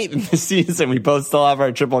late in the season, we both still have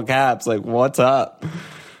our triple caps. Like, what's up?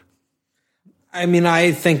 I mean,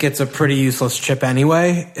 I think it's a pretty useless chip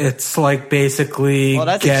anyway. It's like basically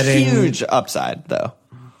that's a huge upside, though.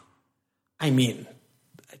 I mean,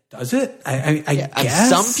 does it? I guess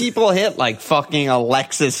some people hit like fucking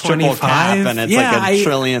Alexis triple cap, and it's like a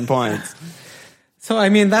trillion points. So I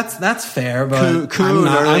mean, that's fair, but Kuhn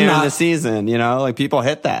earlier in the season, like people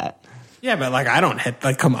hit that. Yeah, but like I don't hit.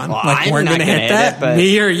 Like, come on, well, like we're gonna hit that.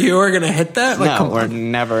 Me or you are gonna hit that. Like, no, we're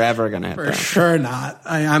never ever gonna hit that. For sure not.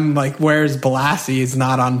 I'm like, where's Balassi? He's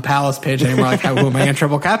not on Palace page anymore. Like, who am I gonna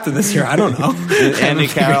triple captain this year? I don't know. Andy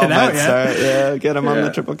Carroll might start. Yeah, get him on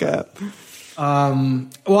the triple cap.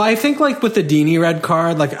 Well, I think like with the Deeney red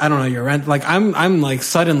card, like I don't know your rent. Like I'm like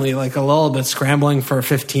suddenly like a little bit scrambling for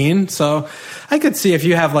 15. So I could see if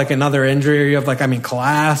you have like another injury or you have like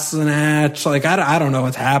Kolasinac. Like I don't know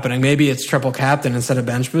what's happening. Maybe it's triple captain instead of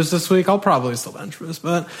bench boost this week. I'll probably still bench boost,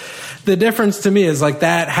 but the difference to me is like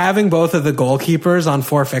that having both of the goalkeepers on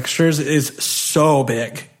 4 fixtures is so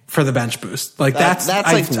big for the bench boost. Like that's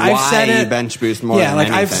like I've said it, bench boost more than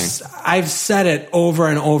anything. I've said it over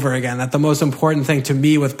and over again that the most important thing to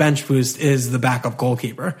me with bench boost is the backup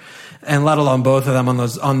goalkeeper, and let alone both of them on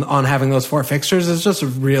those on having those 4 fixtures is just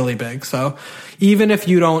really big. So even if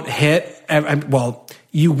you don't hit,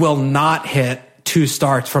 you will not hit 2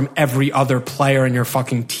 starts from every other player in your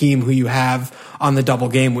fucking team who you have on the double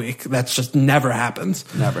game week. That's just never happens.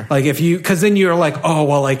 Never. Like cause then you're like, oh,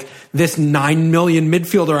 well, like this 9 million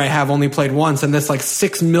midfielder I have only played once and this like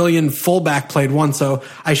 6 million fullback played once. So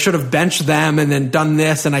I should have benched them and then done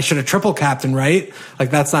this and I should have triple captain, right? Like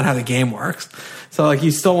that's not how the game works. So like you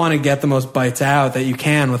still want to get the most bites out that you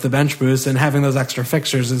can with the bench boost, and having those extra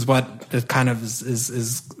fixtures is what it kind of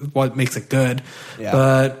is what makes it good. Yeah.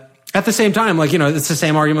 But at the same time, like, it's the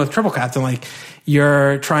same argument with triple captain. Like,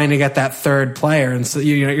 you're trying to get that third player, and so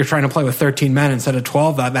you're trying to play with 13 men instead of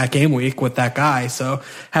 12 that game week with that guy. So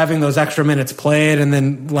having those extra minutes played, and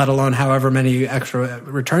then let alone however many extra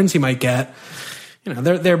returns he might get,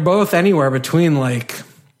 they're both anywhere between like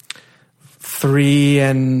 3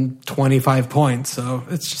 and 25 points. So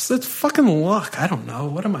it's fucking luck. I don't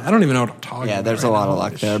know. I don't even know what I'm talking about. Yeah, there's a lot of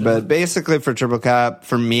luck there. But basically for triple cap,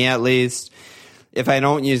 for me at least, if I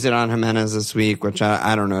don't use it on Jimenez this week, which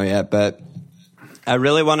I don't know yet, but I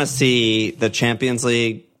really want to see the Champions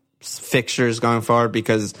League fixtures going forward,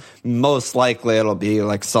 because most likely it'll be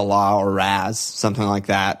like Salah or Raz, something like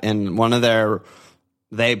that. And one of their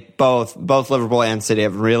they both Liverpool and City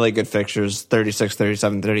have really good fixtures, 36,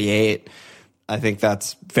 37, 38. I think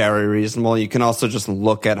that's very reasonable. You can also just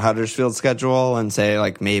look at Huddersfield's schedule and say,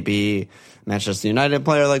 like, maybe Manchester United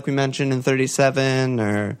player, like we mentioned, in 37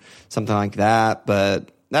 or something like that.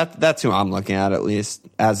 But that's who I'm looking at least,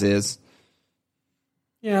 as is.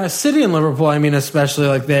 Yeah, City and Liverpool, I mean, especially,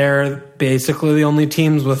 like, they're basically the only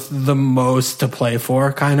teams with the most to play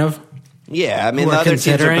for, kind of. Yeah, I mean, the other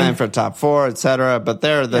teams are playing for top 4, etc. But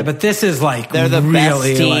but this is like they're the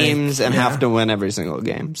really best teams and have to win every single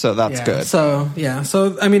game. So that's good. So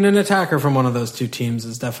I mean, an attacker from one of those two teams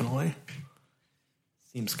is definitely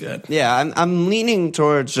seems good. Yeah, I'm leaning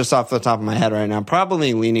towards, just off the top of my head right now,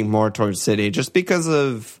 probably leaning more towards City, just because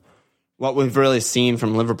of what we've really seen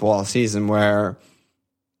from Liverpool all season, where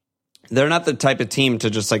they're not the type of team to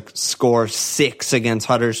just like score 6 against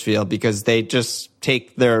Huddersfield because they just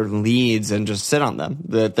take their leads and just sit on them.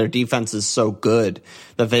 Their defense is so good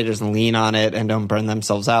that they just lean on it and don't burn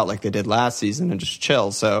themselves out like they did last season and just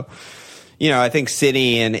chill. So, I think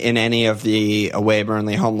City in any of the away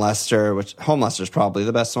Burnley, home Leicester, which home Leicester's probably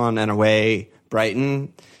the best one, and away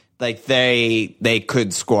Brighton, like they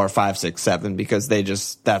could score 5, 6, 7 because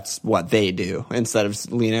that's what they do. Instead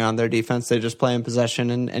of leaning on their defense, they just play in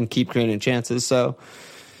possession and keep creating chances. So,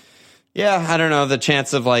 yeah, I don't know. The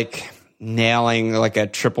chance of like nailing like a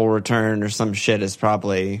triple return or some shit is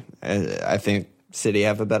probably, I think City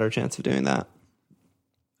have a better chance of doing that.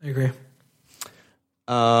 I agree.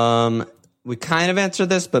 We kind of answered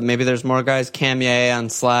this, but maybe there's more guys. Camille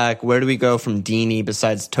on Slack. Where do we go from Deeney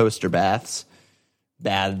besides toaster baths?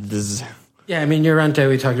 Baths. Yeah, I mean, Llorente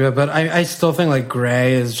we talked about, but I still think like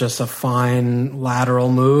Gray is just a fine lateral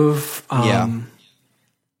move. They're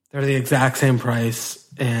the exact same price,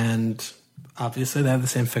 and obviously they have the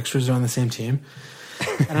same fixtures, they're on the same team.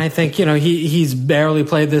 And I think, he's barely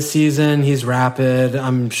played this season. He's rapid.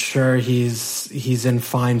 I'm sure he's in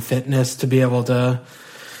fine fitness to be able to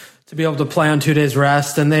play on 2 days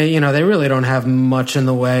rest. And they really don't have much in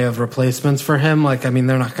the way of replacements for him. Like, I mean,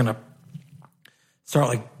 they're not going to start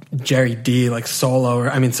like Jerry D, like solo,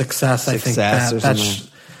 or Success. I think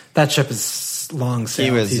that ship is long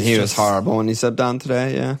sailed. He was horrible when he stepped down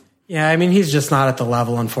today. Yeah. Yeah, I mean, he's just not at the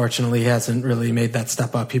level, unfortunately. He hasn't really made that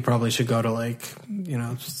step up. He probably should go to, like,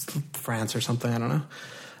 France or something. I don't know.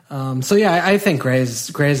 So, yeah, I think Gray's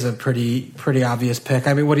a pretty obvious pick.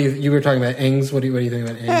 I mean, you were talking about Ings. What do you think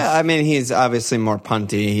about Ings? Yeah, I mean, he's obviously more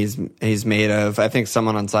punty. He's made of, I think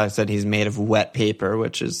someone on Slack said he's made of wet paper,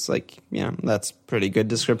 which is, like, that's pretty good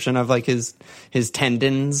description of, like, his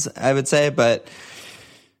tendons, I would say. But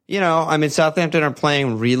I mean, Southampton are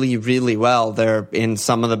playing really, really well. They're in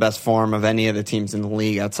some of the best form of any of the teams in the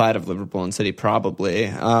league outside of Liverpool and City, probably.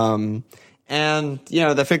 And,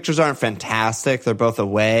 the fixtures aren't fantastic. They're both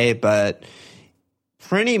away, but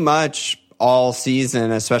pretty much all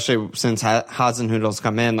season, especially since Hasenhüttl's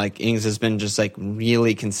come in, like, Ings has been just, like,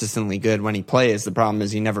 really consistently good when he plays. The problem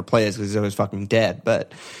is he never plays because he's always fucking dead.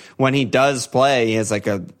 But when he does play, he has, like,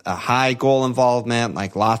 a high goal involvement,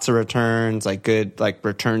 like, lots of returns, like, good, like,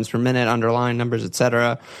 returns per minute, underlying numbers,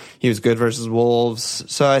 etc. He was good versus Wolves.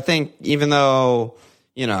 So I think even though,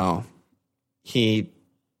 he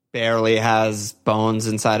barely has bones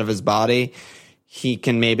inside of his body, he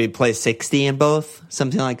can maybe play 60 in both,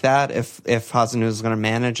 something like that, if Hasenhüttl is going to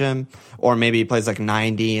manage him. Or maybe he plays like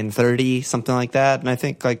 90 and 30, something like that. And I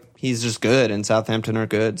think like he's just good, and Southampton are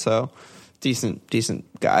good. So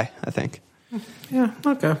decent guy, I think. Yeah,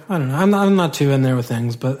 okay. I don't know. I'm not too in there with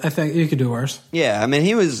things, but I think you could do worse. Yeah, I mean,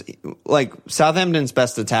 he was like Southampton's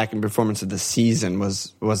best attacking performance of the season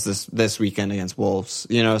was this weekend against Wolves,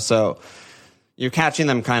 so you're catching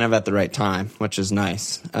them kind of at the right time, which is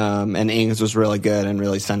nice. And Ings was really good and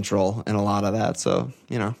really central in a lot of that. So,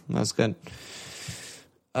 that was good.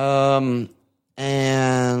 And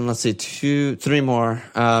let's see, 3 more.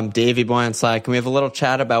 Davey Boy on Slack. Can we have a little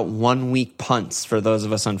chat about 1 week punts for those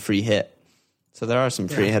of us on free hit? So there are some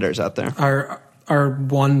free hitters out there. Our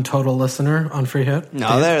one total listener on free hit?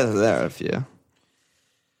 No, there are a few.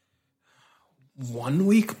 1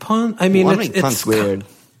 week punt? I mean, 1 week punt's weird.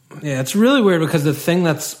 Yeah, it's really weird because the thing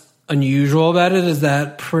that's unusual about it is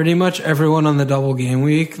that pretty much everyone on the double game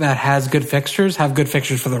week that has good fixtures have good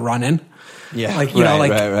fixtures for the run-in. Yeah,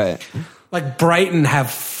 right. Like Brighton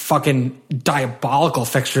have fucking diabolical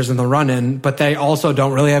fixtures in the run-in, but they also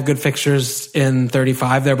don't really have good fixtures in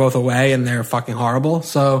 35. They're both away and they're fucking horrible.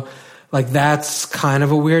 So, like, that's kind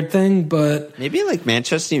of a weird thing, but maybe like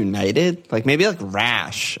Manchester United, like maybe like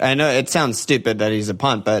Rash. I know it sounds stupid that he's a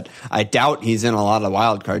punt, but I doubt he's in a lot of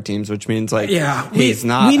wild card teams, which means like he's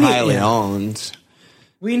not highly owned.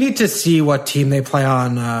 We need to see what team they play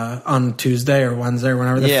on Tuesday or Wednesday or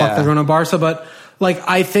whenever the fuck they're going to Barca. But like,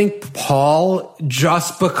 I think Paul,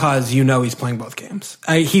 just because he's playing both games,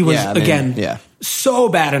 he was so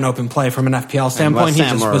bad in open play from an FPL standpoint. West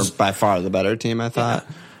Ham was by far the better team, I thought.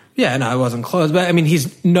 Yeah, no, it wasn't close. But I mean,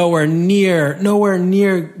 he's nowhere near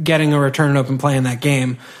getting a return in open play in that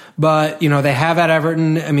game. But, they have at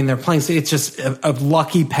Everton. I mean, they're playing. It's just a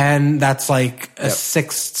lucky pen. That's like a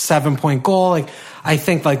 6-7 point goal. Like, I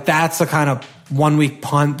think like that's the kind of 1 week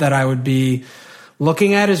punt that I would be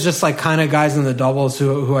looking at, is just like kind of guys in the doubles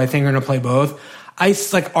who I think are going to play both.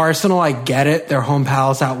 Like Arsenal, I get it. They're home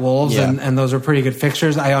palace at Wolves, and those are pretty good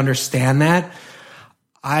fixtures. I understand that.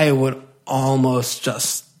 I would almost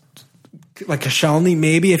just like Koscielny,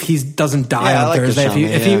 maybe, if he doesn't die on Thursday.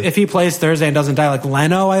 If he plays Thursday and doesn't die, like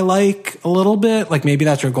Leno, I like a little bit. Like maybe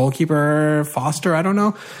that's your goalkeeper, Foster. I don't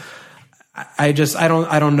know. I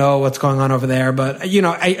don't know what's going on over there, but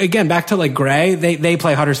again, back to like Gray, they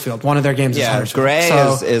play Huddersfield. One of their games is Huddersfield. Gray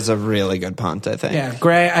is a really good punt, I think. Yeah,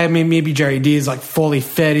 Gray. I mean, maybe Jerry D is like fully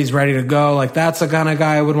fit. He's ready to go. Like that's the kind of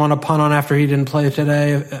guy I would want to punt on after he didn't play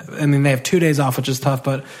today. I mean, they have 2 days off, which is tough,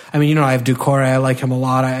 but I mean, I have Doucouré. I like him a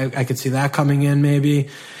lot. I could see that coming in maybe.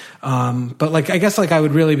 But like, I guess like I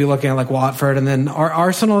would really be looking at like Watford, and then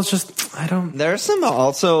Arsenal is just, There's some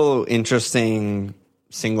also interesting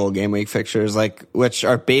single game week fixtures, like, which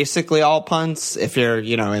are basically all punts if you're,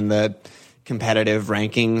 in the competitive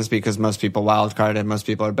rankings, because most people wildcard and most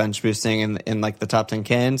people are bench boosting in like the top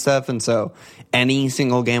 10K and stuff. And so any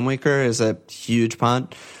single game weeker is a huge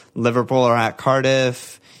punt. Liverpool are at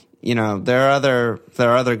Cardiff. There are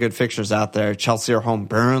other good fixtures out there. Chelsea are home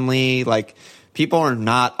Burnley. Like, people are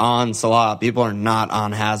not on Salah. People are not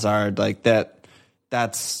on Hazard. Like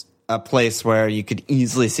that's a place where you could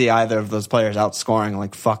easily see either of those players outscoring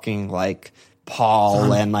like fucking like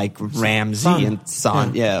Paul and like Ramsey and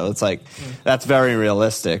Son. Yeah, it's like that's very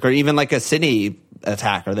realistic. Or even like a City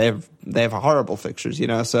attacker. They have horrible fixtures,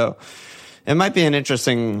 so it might be an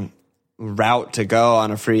interesting route to go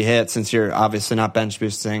on a free hit, since you're obviously not bench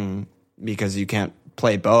boosting because you can't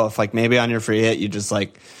play both. Like maybe on your free hit you just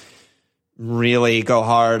like really go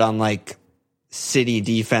hard on like City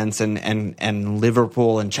defense and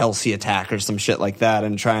Liverpool and Chelsea attack or some shit like that,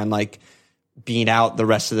 and try and like beat out the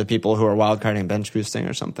rest of the people who are wildcarding bench boosting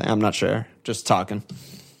or something. I'm not sure. Just talking.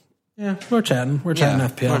 Yeah, we're chatting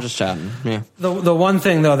FPL. We're just chatting. Yeah. The one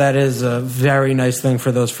thing though that is a very nice thing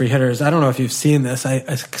for those free hitters, I don't know if you've seen this. I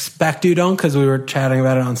expect you don't, because we were chatting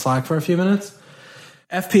about it on Slack for a few minutes.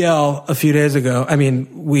 FPL a few days ago, I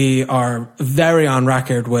mean, we are very on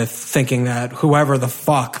record with thinking that whoever the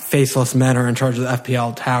fuck faceless men are in charge of the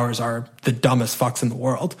FPL towers are the dumbest fucks in the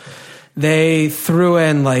world. They threw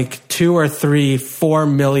in like 2 or 3 4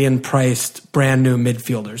 million priced brand new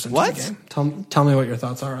midfielders into the game. Tell me what your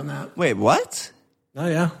thoughts are on that. Wait, what? Oh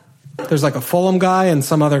yeah. There's like a Fulham guy and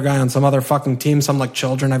some other guy on some other fucking team, some like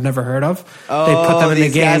children I've never heard of. Oh, they put them in the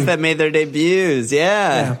game. Guys that made their debuts,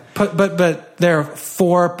 yeah. But they're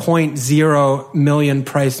 4.0 million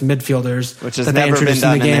priced midfielders, which has never been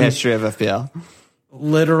done in the history of FPL.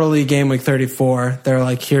 Literally, game week 34, they're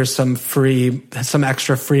like, here's some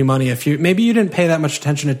extra free money. Maybe you didn't pay that much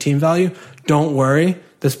attention to team value, don't worry.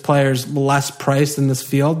 This player's less priced in this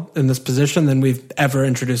field, in this position, than we've ever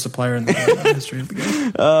introduced a player in the history of the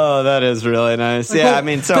game. Oh, that is really nice. Yeah, I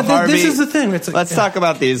mean, so Harvey... This is the thing. Let's talk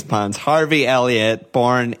about these punts. Harvey Elliott,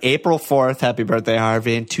 born April 4th, happy birthday,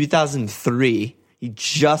 Harvey, in 2003. He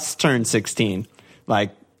just turned 16.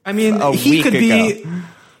 Like, a week ago.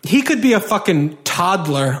 He could be a fucking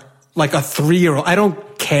toddler, like a 3-year-old. I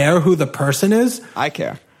don't care who the person is. I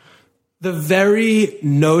care. The very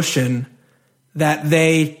notion that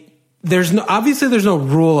there's no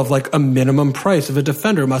rule of like a minimum price of a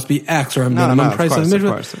defender must be X or a minimum price of a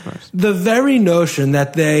midfielder. Of course. The very notion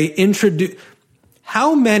that they introduce,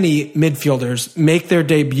 how many midfielders make their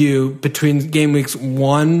debut between game weeks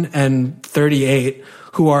 1 and 38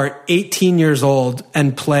 who are 18 years old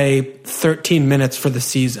and play 13 minutes for the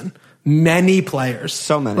season? Many players.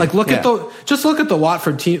 So many. Like look at the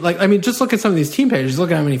Watford team. Like, I mean, just look at some of these team pages. Look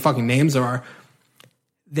at how many fucking names there are.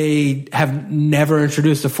 They have never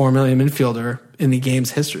introduced a 4 million midfielder in the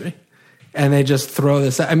game's history. And they just throw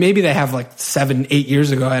this out. And maybe they have like 7-8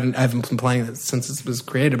 years ago. I haven't been playing it since it was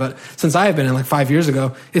created, but since I have been in like 5 years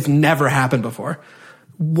ago, it's never happened before.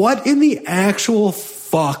 What in the actual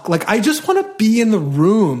fuck? Like, I just want to be in the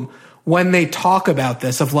room when they talk about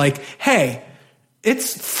this of like, hey,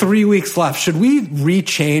 it's 3 weeks left. Should we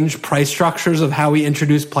rechange price structures of how we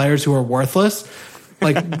introduce players who are worthless?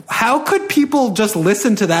 Like, how could people just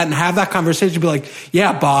listen to that and have that conversation and be like,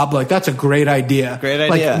 yeah, Bob, like, that's a great idea. Great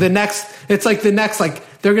idea. Like, the next,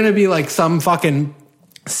 like, they're going to be like some fucking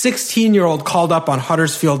 16-year-old called up on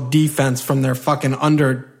Huddersfield defense from their fucking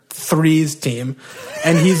under threes team.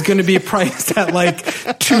 And he's going to be priced at like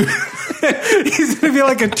he's going to be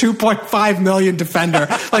like a 2.5 million defender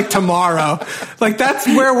like tomorrow. Like, that's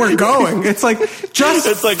where we're going. It's like,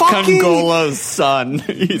 it's like fucking Kangolo's son.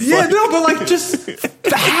 But like, just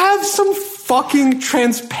have some fucking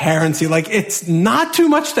transparency. Like, it's not too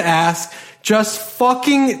much to ask. Just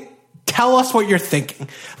fucking tell us what you're thinking.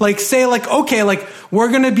 Like, say, like, okay, like, we're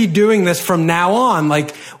going to be doing this from now on.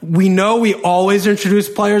 Like, we know we always introduce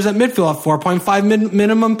players at midfield at 4.5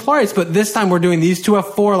 minimum price, but this time we're doing these two at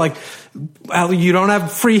 4. Like, you don't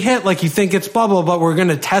have free hit. Like, you think it's bubble, but we're going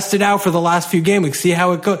to test it out for the last few game weeks, see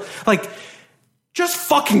how it goes. Like, just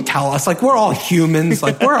fucking tell us. Like, we're all humans.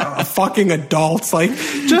 Like, we're fucking adults. Like,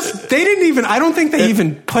 just, I don't think they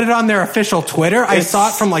even put it on their official Twitter. I saw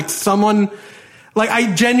it from like someone. Like,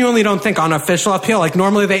 I genuinely don't think on official FPL, like,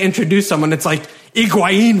 normally they introduce someone, it's like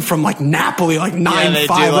Higuain from like Napoli, like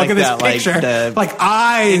 9'5". Look at this picture. Like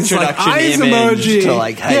eyes, like eyes emoji. To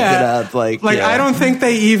like hype it up. Like I don't think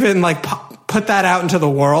they even like put that out into the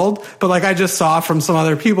world. But like, I just saw from some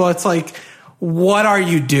other people, it's like, what are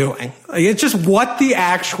you doing? Like, it's just, what the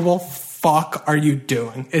actual fuck are you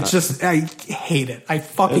doing? It's just, I hate it. I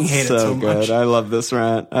fucking hate it so much. I love this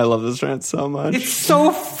rant. I love this rant so much. It's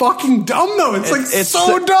so fucking dumb, though. It's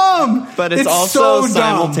so dumb. But it's also so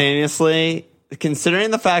simultaneously,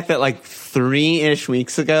 considering the fact that like 3-ish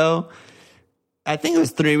weeks ago, I think it was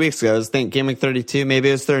 3 weeks ago, I was thinking Game Week 32, maybe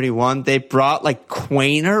it was 31, they brought like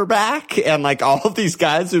Quainer back and like all of these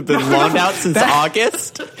guys who've been loaned out since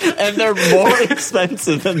August, and they're more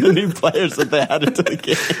expensive than the new players that they had into the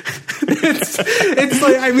game. It's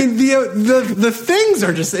like, I mean, the things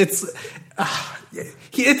are just,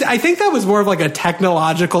 I think that was more of like a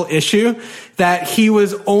technological issue, that he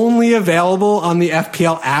was only available on the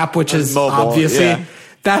FPL app, which is mobile, obviously,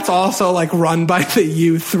 that's also like run by the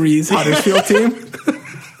U3's Huddersfield team.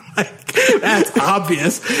 Like, that's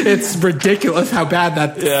obvious. It's ridiculous how bad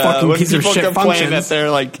that fucking piece of shit functions. That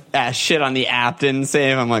they're like, shit on the app didn't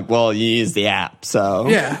save. I'm like, well, you use the app, so.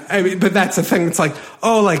 Yeah, I mean, but that's the thing. It's like,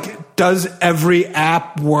 oh, like, does every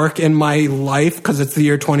app work in my life? Because it's the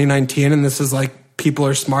year 2019 and this is like, people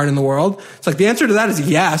are smart in the world. It's like, the answer to that is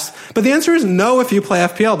yes. But the answer is no if you play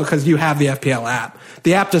FPL, because you have the FPL app.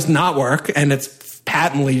 The app does not work, and it's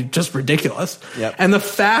patently just ridiculous. Yep. And the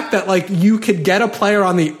fact that like you could get a player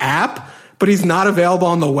on the app, but he's not available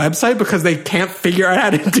on the website because they can't figure out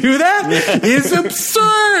how to do that is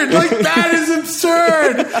absurd. Like, that is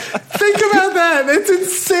absurd. Think about that. It's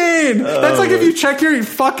insane. That's like if you check your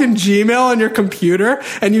fucking Gmail on your computer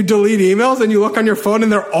and you delete emails and you look on your phone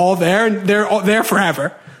and they're all there and they're all there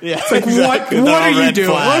forever. Yeah, it's like, exactly. What are you doing?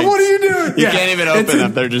 What are you doing? You can't even open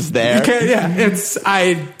them. They're just there. You can't,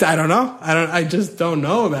 I don't know. I just don't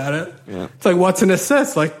know about it. Yeah. It's like, what's an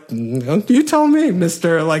assist? Like, you tell me,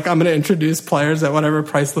 Mr. Like, I'm going to introduce players at whatever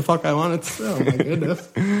price the fuck I want. It's, oh my goodness.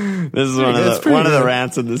 This is one of the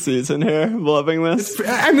rants of the season here. I'm loving this.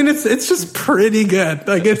 It's just pretty good.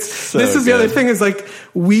 Like, this is the other thing is like,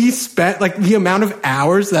 we spent like the amount of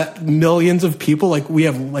hours that millions of people, like, we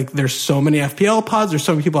have, like, there's so many FPL pods, there's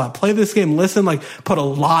so many people that play this game, listen, like, put a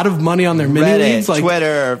lot of money on their mini leagues, like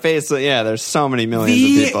Twitter, Facebook. Yeah, there's so many millions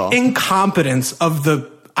of people. The incompetence of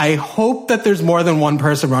I hope that there's more than one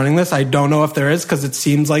person running this. I don't know if there is, because it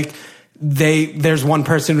seems like there's one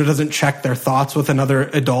person who doesn't check their thoughts with another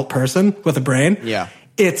adult person with a brain. Yeah.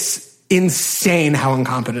 It's insane how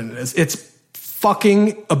incompetent it is. It's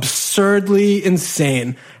fucking absurdly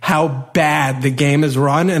insane how bad the game is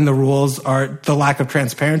run, and the rules are, the lack of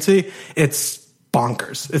transparency. It's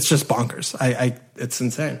bonkers. It's just bonkers. It's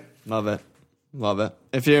insane. Love it.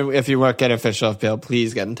 If you work at Official FPL,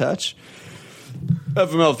 please get in touch.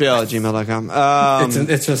 FMLFPL@gmail.com.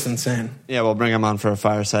 It's just insane. Yeah, we'll bring him on for a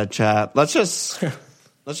fireside chat. Let's just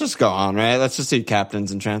go on, right? Let's just do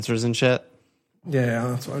captains and transfers and shit. Yeah,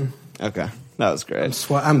 that's fine. Okay, that was great.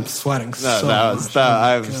 I'm sweating so much.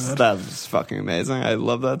 That was fucking amazing. I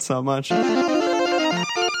love that so much.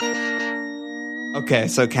 Okay,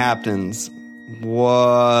 so captains. Who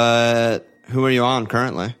are you on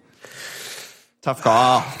currently? Tough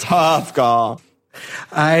call.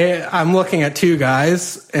 I'm looking at two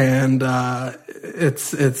guys, and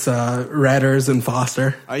it's Redders and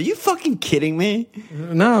Foster. Are you fucking kidding me?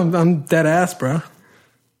 No, I'm dead ass, bro.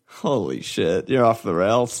 Holy shit, you're off the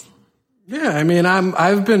rails. Yeah, I mean,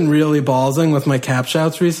 I've been really ballsing with my cap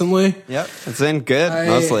shouts recently. Yep, it's been good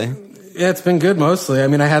mostly. Yeah, it's been good mostly. I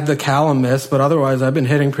mean, I had the Callum miss, but otherwise I've been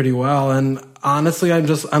hitting pretty well. And honestly,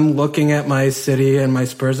 I'm looking at my City and my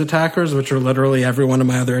Spurs attackers, which are literally every one of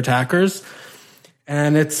my other attackers.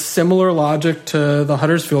 And it's similar logic to the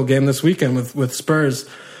Huddersfield game this weekend with Spurs.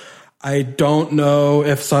 I don't know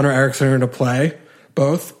if Son or Eriksen are going to play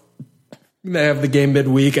both. They have the game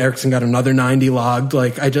midweek. Eriksen got another 90 logged.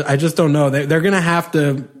 Like, I just don't know. They're going to have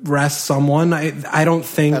to rest someone. I don't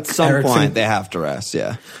think at some Eriksen, point they have to rest.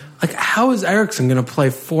 Yeah. Like, how is Eriksen going to play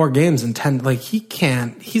 4 games in 10? Like, he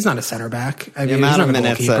can't. He's not a center back. I mean, the amount he's not of a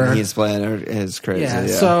minutes goalkeeper. that he's playing is crazy. Yeah.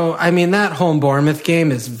 So, I mean, that home Bournemouth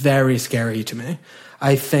game is very scary to me.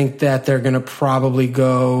 I think that they're going to probably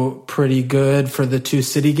go pretty good for the 2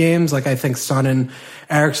 City games. Like, I think Son and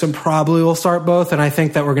Eriksen probably will start both. And I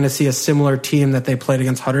think that we're going to see a similar team that they played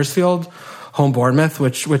against Huddersfield, home Bournemouth,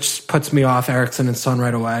 which puts me off Eriksen and Son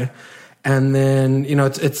right away. And then,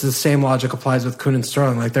 it's the same logic applies with Kuhn and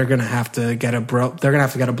Sterling. Like, they're going to have to get a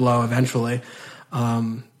blow eventually.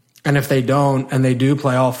 And if they don't, and they do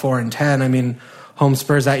play all 4 and 10, I mean, home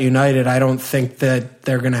Spurs at United, I don't think that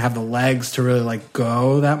they're going to have the legs to really like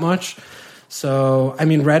go that much. So, I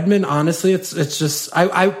mean, Redmond, honestly, it's just,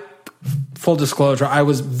 I full disclosure, I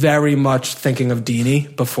was very much thinking of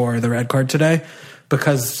Deeney before the red card today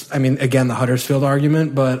because, I mean, again, the Huddersfield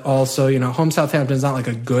argument, but also, home Southampton is not like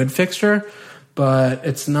a good fixture, but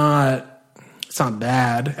it's not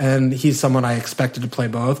bad. And he's someone I expected to play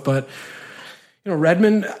both. But,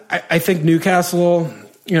 Redmond, I think Newcastle,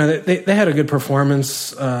 they had a good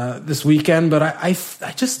performance this weekend, but I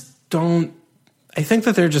just don't. I think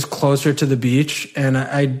that they're just closer to the beach, and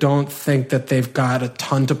I don't think that they've got a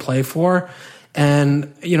ton to play for.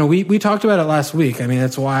 And we talked about it last week. I mean,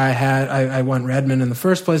 that's why I went Redmond in the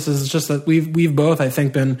first place. It's just that we've both, I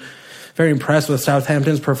think, been very impressed with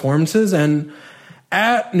Southampton's performances, and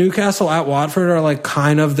at Newcastle, at Watford are like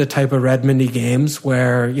kind of the type of Redmondy games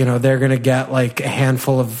where they're going to get like a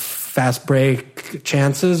handful of fast break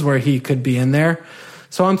chances where he could be in there.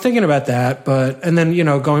 So I'm thinking about that. And then,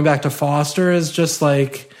 going back to Foster is just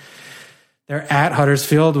like they're at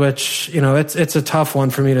Huddersfield, which, it's a tough one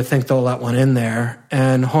for me to think they'll let one in there.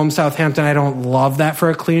 And home Southampton, I don't love that for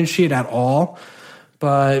a clean sheet at all.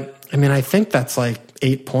 But I mean, I think that's like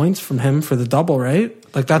 8 points from him for the double, right?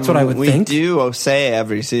 Like, that's what I would think. We do say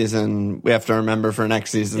every season we have to remember for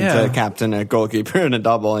next season to captain a goalkeeper in a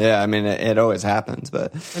double. Yeah, I mean, it always happens.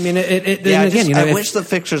 But I mean, I wish the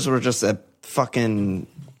fixtures were just a fucking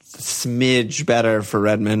smidge better for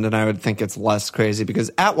Redmond, and I would think it's less crazy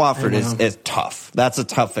because at Watford is tough. That's a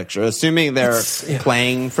tough fixture. Assuming they're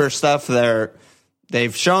playing for stuff,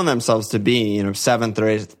 they've shown themselves to be 7th or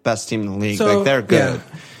 8th best team in the league. So, like, they're good.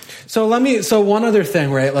 Yeah. So one other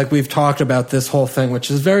thing, right? Like, we've talked about this whole thing, which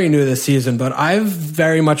is very new this season, but I've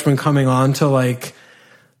very much been coming on to like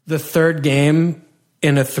the 3rd game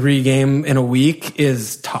in a 3 game in a week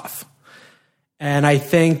is tough. And I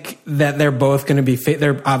think that they're both going to be,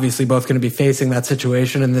 they're obviously both going to be facing that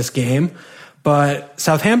situation in this game. But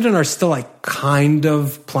Southampton are still like kind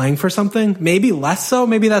of playing for something. Maybe less so.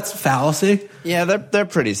 Maybe that's fallacy. Yeah, they're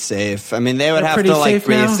pretty safe. I mean, they would have to like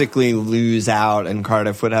basically lose out, and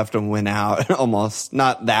Cardiff would have to win out almost.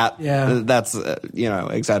 Not that. Yeah. That's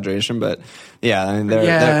exaggeration, but yeah, I mean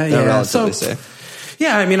they're relatively safe.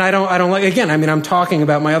 Yeah, I mean I don't like, again. I mean, I'm talking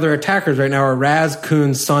about my other attackers right now are Raz,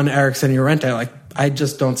 Kuhn, Son, Eriksen, Llorente. Like, I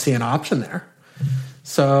just don't see an option there.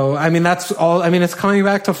 So, I mean, that's all. I mean, it's coming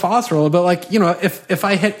back to Foster a little bit. Like, if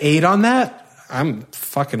I hit 8 on that, I'm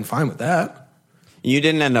fucking fine with that. You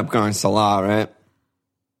didn't end up going Salah, right?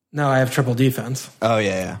 No, I have triple defense. Oh,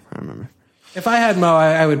 yeah, I remember. If I had Mo,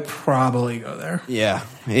 I would probably go there. Yeah,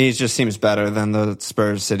 he just seems better than the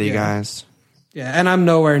Spurs City guys. Yeah, and I'm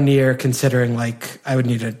nowhere near considering, like, I would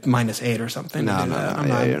need a -8 or something. No,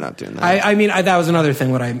 you're not doing that. I mean, that was another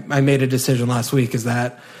thing when I made a decision last week is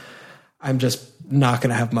that I'm just not going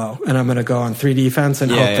to have Mo, and I'm going to go on 3 defense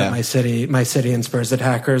and hope that my City and Spurs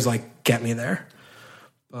attackers like get me there.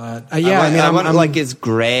 But I'm is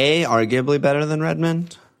Gray arguably better than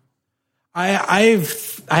Redmond? I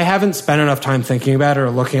haven't spent enough time thinking about it or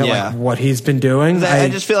looking at like what he's been doing. I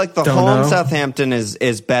just feel like the home Southampton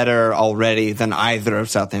is better already than either of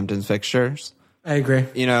Southampton's fixtures. I agree.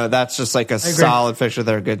 That's just like a solid fixture.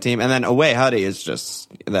 They're a good team, and then away Huddy is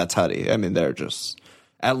that's Huddy. I mean, they're just.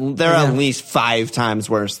 They're at least 5 times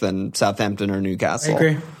worse than Southampton or Newcastle.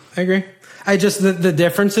 I agree. I just the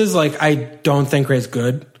difference is like I don't think Gray's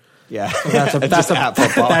good. Yeah, so that's a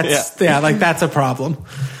football. That's a problem.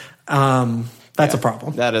 That's a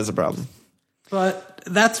problem. That is a problem. But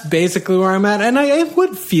that's basically where I'm at. And I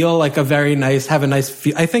would feel like I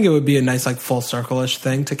think it would be a nice, like, full circle-ish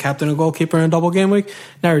thing to captain a goalkeeper in a double game week.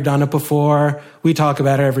 Never done it before. We talk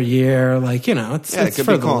about it every year. Like, it's it could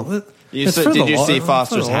for be cool. Did you see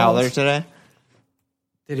Foster's howler today?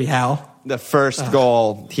 Did he howl? The first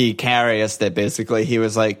goal, he carried it, basically. He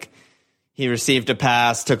was like, he received a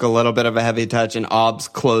pass, took a little bit of a heavy touch, and Obbs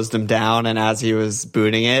closed him down. And as he was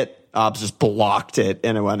booting it, Obbs just blocked it,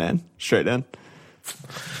 and it went in, straight in.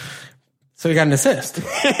 So he got an assist.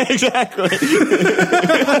 Exactly.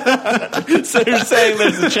 So you're saying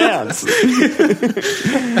there's a chance.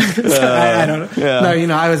 I don't know. Yeah.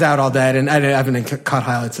 No, I was out all day, and I haven't caught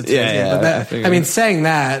highlights of Tuesday. But saying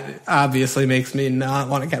that obviously makes me not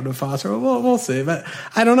want to captain Foster. We'll see. But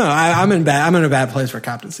I don't know. I'm in a bad place for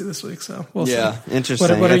captaincy this week, so we'll see. Yeah,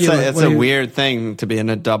 interesting. It's a weird thing to be in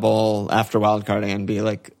a double after wildcarding and be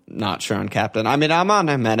like not sure on captain. I mean, I'm on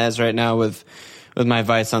Jimenez right now with my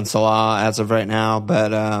vice on Salah as of right now.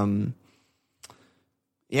 But, I'm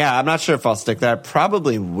not sure if I'll stick there. I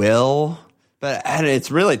probably will. But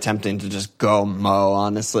it's really tempting to just go Mo,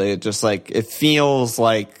 honestly. It just it feels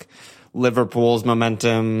like Liverpool's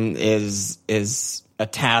momentum is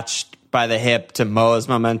attached by the hip to Mo's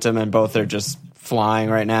momentum, and both are just flying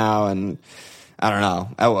right now. And I don't know.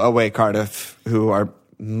 Away Cardiff, who are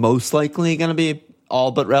most likely going to be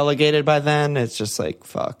all but relegated by then. It's just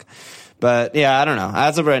fuck. But yeah, I don't know.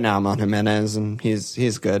 As of right now, I'm on Jimenez, and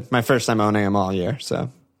he's good. My first time owning him all year,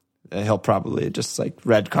 so he'll probably just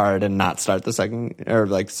red card and not start the second, or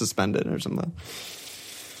suspended or something.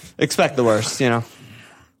 Expect the worst,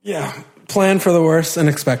 Yeah, plan for the worst and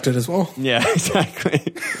expect it as well. Yeah,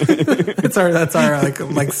 exactly. that's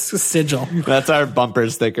our sigil. That's our bumper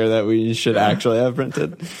sticker that we should actually have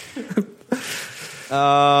printed.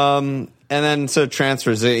 And then so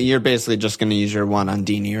transfers, you're basically just going to use your one on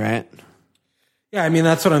Dini, right? Yeah, I mean,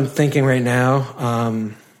 that's what I'm thinking right now.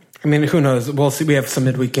 Who knows? We'll see. We have some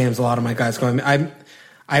midweek games. A lot of my guys going.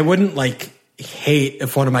 I wouldn't hate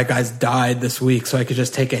if one of my guys died this week, so I could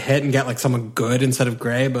just take a hit and get someone good instead of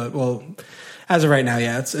Gray. But as of right now,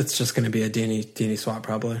 yeah, it's just going to be a Dini swap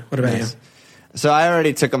probably. What about you? So I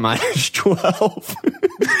already took a -12.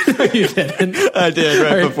 No, you didn't. I did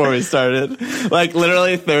right before we started.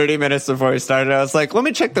 Literally 30 minutes before we started, I was like, let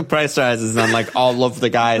me check the price rises on all of the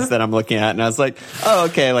guys that I'm looking at. And I was like, oh,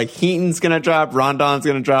 okay, Heaton's going to drop, Rondon's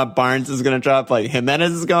going to drop, Barnes is going to drop,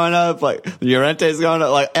 Jimenez is going up, Llorente's going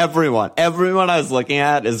up, everyone I was looking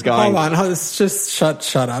at is going. Hold on, just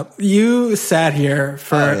shut up. You sat here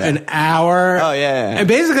for an hour. Oh, yeah. And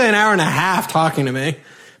basically an hour and a half talking to me.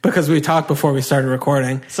 Because we talked before we started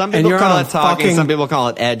recording. Some people call it talking, some people call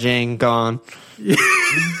it edging. Go on. You're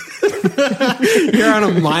on a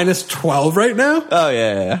 -12 right now? Oh,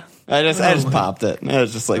 yeah. I just popped it. I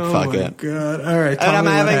was just fuck it. Oh, my God. All right. And I'm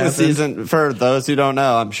having the season, for those who don't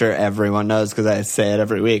know, I'm sure everyone knows because I say it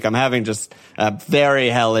every week. I'm having just a very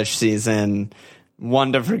hellish season.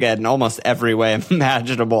 One to forget in almost every way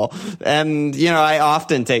imaginable. And, I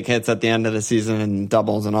often take hits at the end of the season and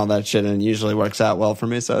doubles and all that shit, and it usually works out well for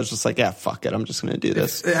me. So I was just yeah, fuck it. I'm just going to do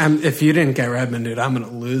this. If you didn't get Redmond, dude, I'm going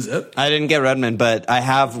to lose it. I didn't get Redmond, but I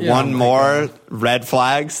have one more red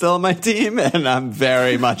flag still in my team, and I'm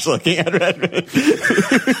very much looking at Redmond.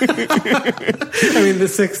 The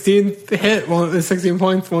 16th hit, the 16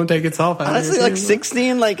 points won't take itself out. Honestly,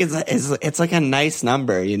 16, it's a nice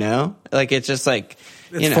number, It's just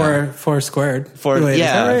it's four squared. Four squared.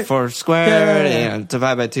 Yeah.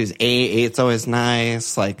 Divide by 2 is 8. 8's always nice.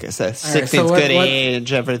 16's good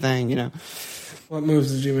age. Everything. What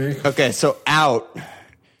moves did you make? Okay, so out: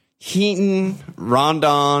 Heaton,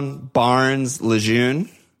 Rondon, Barnes, Lejeune.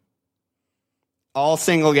 All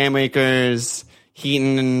single game weekers.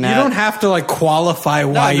 Heaton. You don't have to qualify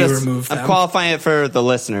why you removed them. I'm qualifying it for the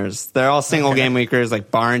listeners. They're all single game weekers.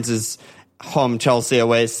 Barnes is home Chelsea,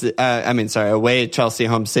 away Chelsea,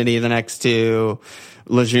 home City the next two.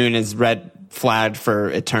 Lejeune is red flagged for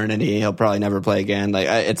eternity. He'll probably never play again,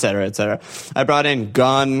 et cetera, et cetera. I brought in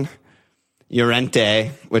Gunn, Llorente,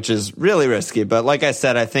 which is really risky, but like I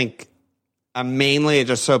said, I think I'm mainly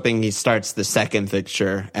just hoping he starts the second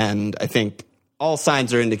fixture, and I think all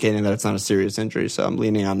signs are indicating that it's not a serious injury, so I'm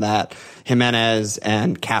leaning on that. Jimenez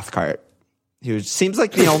and Cathcart, who seems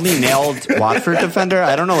like the only nailed Watford defender.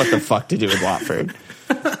 I don't know what the fuck to do with Watford.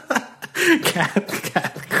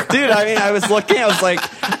 Dude, I was looking,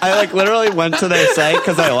 I literally went to their site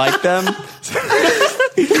because I like them.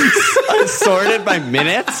 I sorted by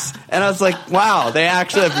minutes, and I was like, wow, they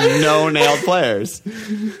actually have no nailed players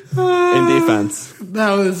in defense.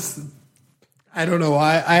 I don't know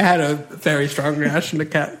why. I had a very strong reaction to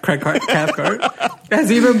Cathcart. Has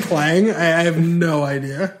he been playing? I have no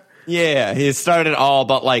idea. Yeah, he started all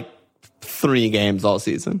but like 3 games all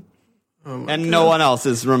season. And God. No one else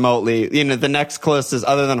is remotely, the next closest,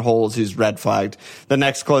 other than Holes, who's red flagged, the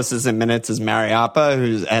next closest in minutes is Mariappa,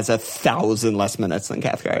 who has 1,000 less minutes than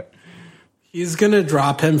Cathcart. He's going to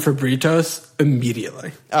drop him for Britos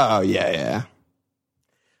immediately. Oh, yeah.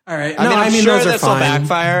 All right. I'm sure those are this will fine.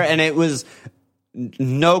 backfire, and it was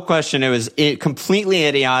no question. It was completely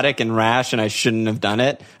idiotic and rash, and I shouldn't have done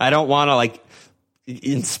it. I don't want to,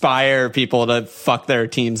 inspire people to fuck their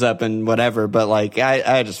teams up and whatever, but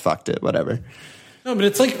I just fucked it, whatever. No, but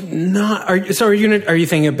it's not. Are you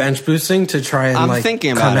thinking of bench boosting to try and I'm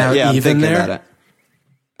thinking about come out it. Yeah, even I'm thinking there? about it.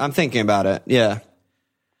 I'm thinking about it. Yeah.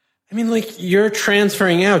 I mean, you're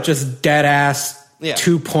transferring out just dead ass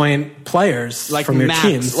 2-point players from your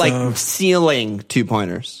team, so. Ceiling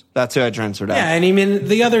 2-pointers. That's who I transferred out. Yeah, and I mean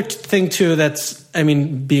the other thing too.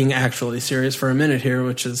 Being actually serious for a minute here,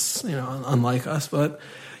 which is unlike us, but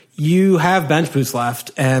you have bench boosts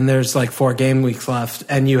left, and there's 4 game weeks left,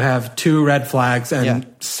 and you have 2 red flags and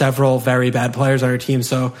several very bad players on your team.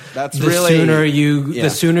 So that's the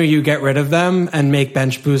sooner you get rid of them and make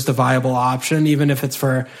bench boost a viable option, even if it's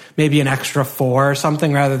for maybe an extra 4 or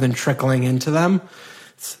something, rather than trickling into them.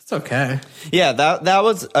 It's okay. Yeah, that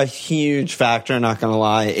was a huge factor, not gonna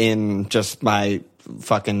lie, in just my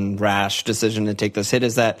fucking rash decision to take this hit,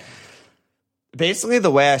 is that basically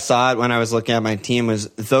the way I saw it when I was looking at my team was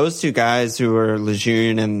those 2 guys who were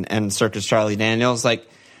Lejeune and Circus Charlie Daniels,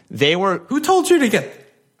 they were... Who told you to get...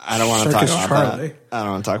 I don't want to talk about that. I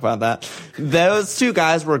don't want to talk about that. Those 2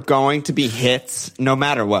 guys were going to be hits no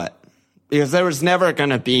matter what. Because there was never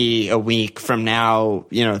going to be a week from now,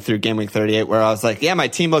 through game week 38 where I was like, yeah, my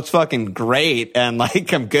team looks fucking great and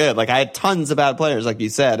I'm good. I had tons of bad players, like you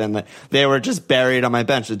said, and they were just buried on my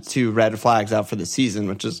bench with 2 red flags out for the season,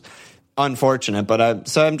 which is unfortunate. But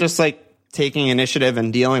so I'm just taking initiative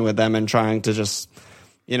and dealing with them and trying to just,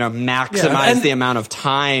 maximize the amount of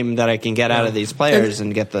time that I can get out of these players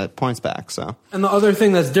and get the points back. So, and the other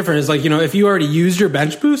thing that's different is if you already used your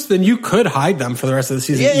bench boost, then you could hide them for the rest of the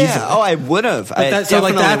season. Easily. Yeah. Oh, I would have.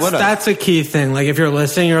 That's a key thing. If you're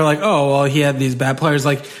listening, you're oh, well, he had these bad players.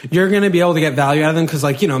 You're going to be able to get value out of them because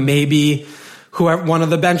maybe whoever one of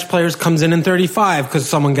the bench players comes in 35 because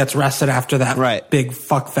someone gets rested after that big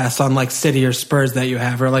fuck fest on City or Spurs that you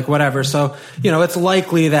have or whatever. So, it's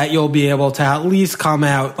likely that you'll be able to at least come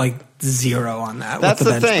out 0 on that. That's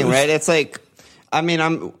with the thing, boost. Right? It's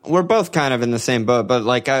we're both kind of in the same boat,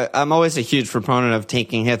 but I'm always a huge proponent of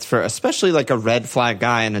taking hits for especially a red flag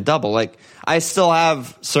guy in a double. I still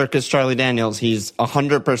have Circus Charlie Daniels. He's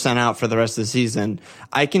 100% out for the rest of the season.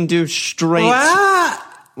 I can do straight.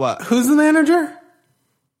 What? Who's the manager?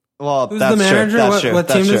 Well, who's that's the manager? True. That's true. What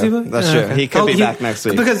team does he play? That's true. Okay. He could be back next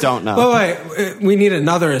week. Don't know. Wait, we need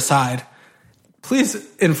another aside. Please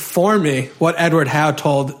inform me what Edward Howe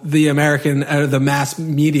told the the mass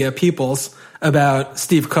media peoples about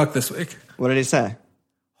Steve Cook this week. What did he say?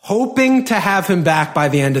 Hoping to have him back by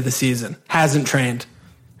the end of the season. Hasn't trained.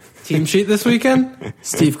 Team sheet this weekend?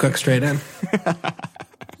 Steve Cook straight in.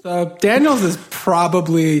 So Daniels has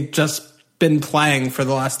probably just been playing for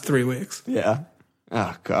the last 3 weeks. Yeah.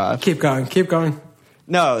 Oh, God. Keep going.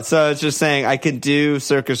 No, so it's just saying I could do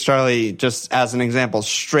Circus Charlie, just as an example,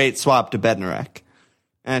 straight swap to Bednarek.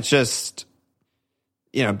 And it's just,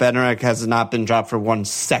 Bednarek has not been dropped for 1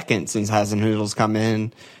 second since Hasenhüttl's come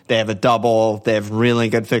in. They have a double. They have really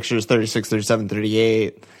good fixtures, 36, 37,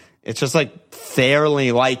 38. It's just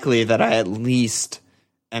fairly likely that I at least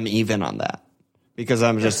am even on that. Because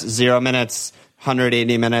I'm just 0 minutes,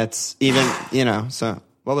 180 minutes, even, so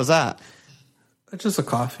what was that? It's just a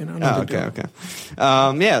cough, No okay.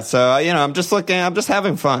 Yeah, so, I'm just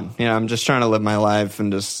having fun. I'm just trying to live my life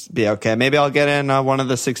and just be okay. Maybe I'll get in one of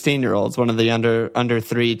the 16-year-olds, one of the under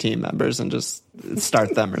 3 team members and just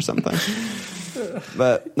start them or something.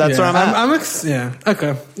 But that's where I'm at. Yeah.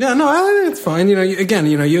 Okay. Yeah, no, I think it's fine. You're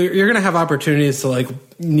going to have opportunities to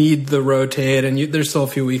need the rotate and there's still a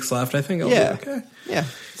few weeks left. I think it'll be okay. Yeah.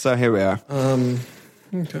 So here we are.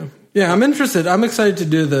 Okay. Yeah, I'm interested. I'm excited to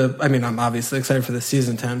do I'm obviously excited for the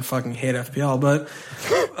season 10. Fucking hate FPL, but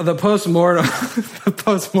the postmortem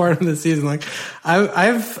of the season,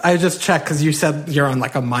 I just checked because you said you're on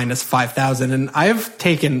a minus 5,000 and I've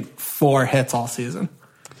taken 4 hits all season.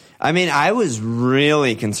 I was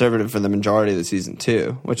really conservative for the majority of the season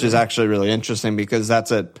too, which is actually really interesting because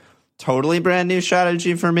that's a totally brand new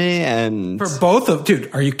strategy for me. And for both of, dude,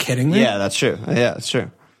 are you kidding me? Yeah, that's true. Yeah, that's true.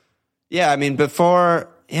 Yeah, before,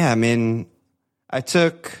 I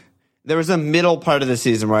took There was a middle part of the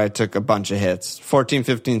season where I took a bunch of hits. 14,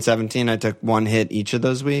 15, 17, I took one hit each of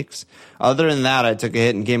those weeks. Other than that, I took a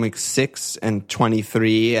hit in game week 6 and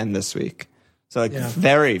 23 and this week. So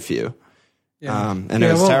very few. Yeah. And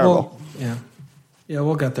it was terrible.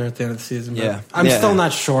 We'll get there at the end of the season. But Yeah. I'm still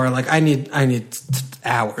not sure. Like I need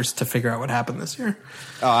hours to figure out what happened this year.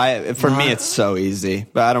 For me, it's so easy,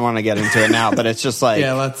 but I don't want to get into it now. But it's just like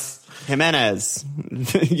Jimenez,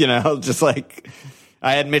 just like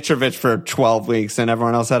I had Mitrovic for 12 weeks and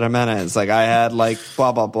everyone else had Jimenez. Like I had like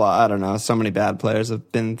blah, blah, blah. I don't know. So many bad players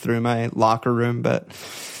have been through my locker room, but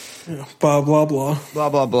blah, blah, blah. Blah,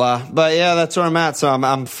 blah, blah. But yeah, that's where I'm at. So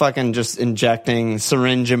I'm fucking just injecting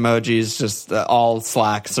syringe emojis, just all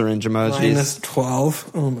Slack syringe emojis.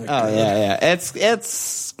 -12. Oh my God. Oh yeah.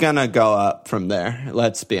 It's gonna go up from there.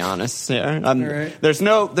 Let's be honest here. Right. There's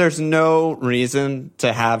no reason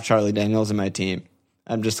to have Charlie Daniels in my team.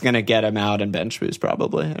 I'm just gonna get him out and bench boost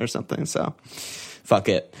probably or something. So fuck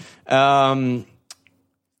it. All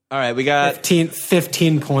right, we got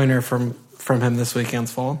 15 pointer from him this week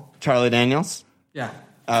against Fulham. Charlie Daniels. Yeah.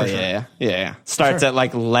 Oh yeah. Starts at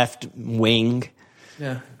like left wing.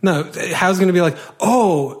 Yeah. No, how's going to be like?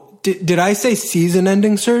 Oh, did I say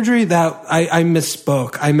season-ending surgery? That I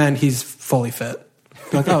misspoke. I meant he's fully fit.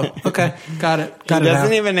 Like, oh, okay, got it. He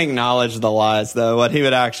doesn't even acknowledge the lies, though. What he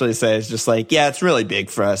would actually say is just like, yeah, it's really big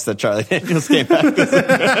for us that Charlie Daniels came back.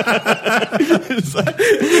 It's like,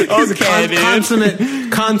 okay,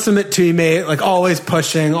 dude. Consummate teammate, like always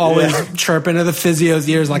pushing, always chirping to the physio's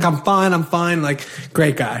ears, like, I'm fine. Like,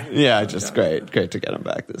 great guy. Yeah, great to get him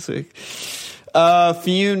back this week. A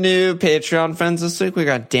few new Patreon friends this week. We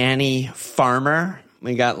got Danny Farmer.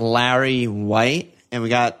 We got Larry White. And we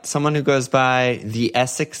got someone who goes by the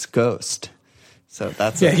Essex Ghost. So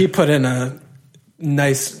that's he put in a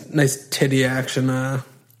nice titty action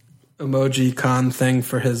emoji con thing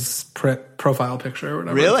for his profile picture or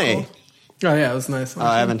whatever. Really? Oh yeah, it was nice.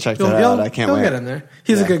 I haven't checked it out. I can't wait. Get in there.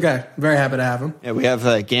 He's a good guy. Very happy to have him. Yeah, we have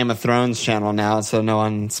a Game of Thrones channel now, so no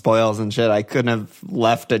one spoils and shit. I couldn't have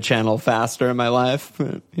left a channel faster in my life,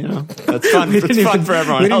 but that's fun. It's fun for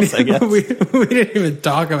everyone else, I guess. We didn't even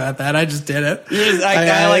talk about that. I just did it.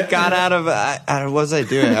 I got out of. What was I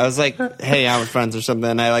doing? I was like, hey, I'm with friends or something.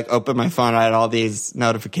 And I like opened my phone. I had all these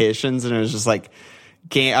notifications, and it was just like.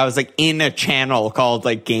 I was like in a channel called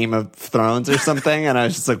like Game of Thrones or something, and I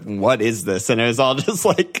was just like, what is this? And it was all just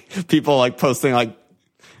like people like posting like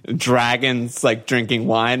dragons like drinking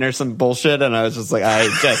wine or some bullshit, and I was just like, I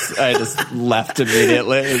just left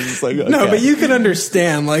immediately. It was just like, okay. No, but you can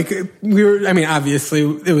understand, like obviously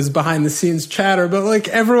it was behind the scenes chatter, but like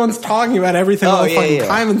everyone's talking about everything all the fucking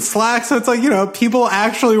time in Slack, so it's like, people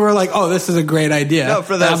actually were like, oh, this is a great idea. No,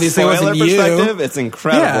 for that spoiler perspective, it's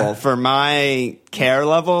incredible. Yeah. For my care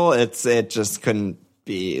level, it just couldn't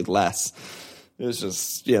be less. It was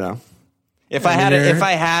just, If I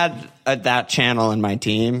had that channel in my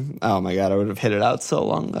team, oh my God, I would have hit it out so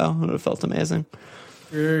long ago. It would have felt amazing.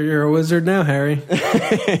 You're a wizard now, Harry.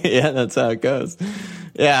 Yeah, that's how it goes.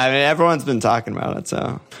 Yeah, everyone's been talking about it,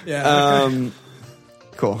 so. Yeah. Okay.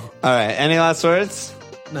 Cool. All right. Any last words?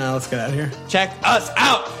 No, let's get out of here. Check us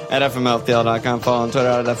out at FMLFPL.com. Follow on Twitter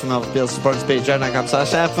at FMLFPL. Support us,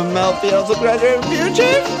 patreon.com/FMLFPL. Subscribe to your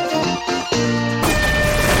future.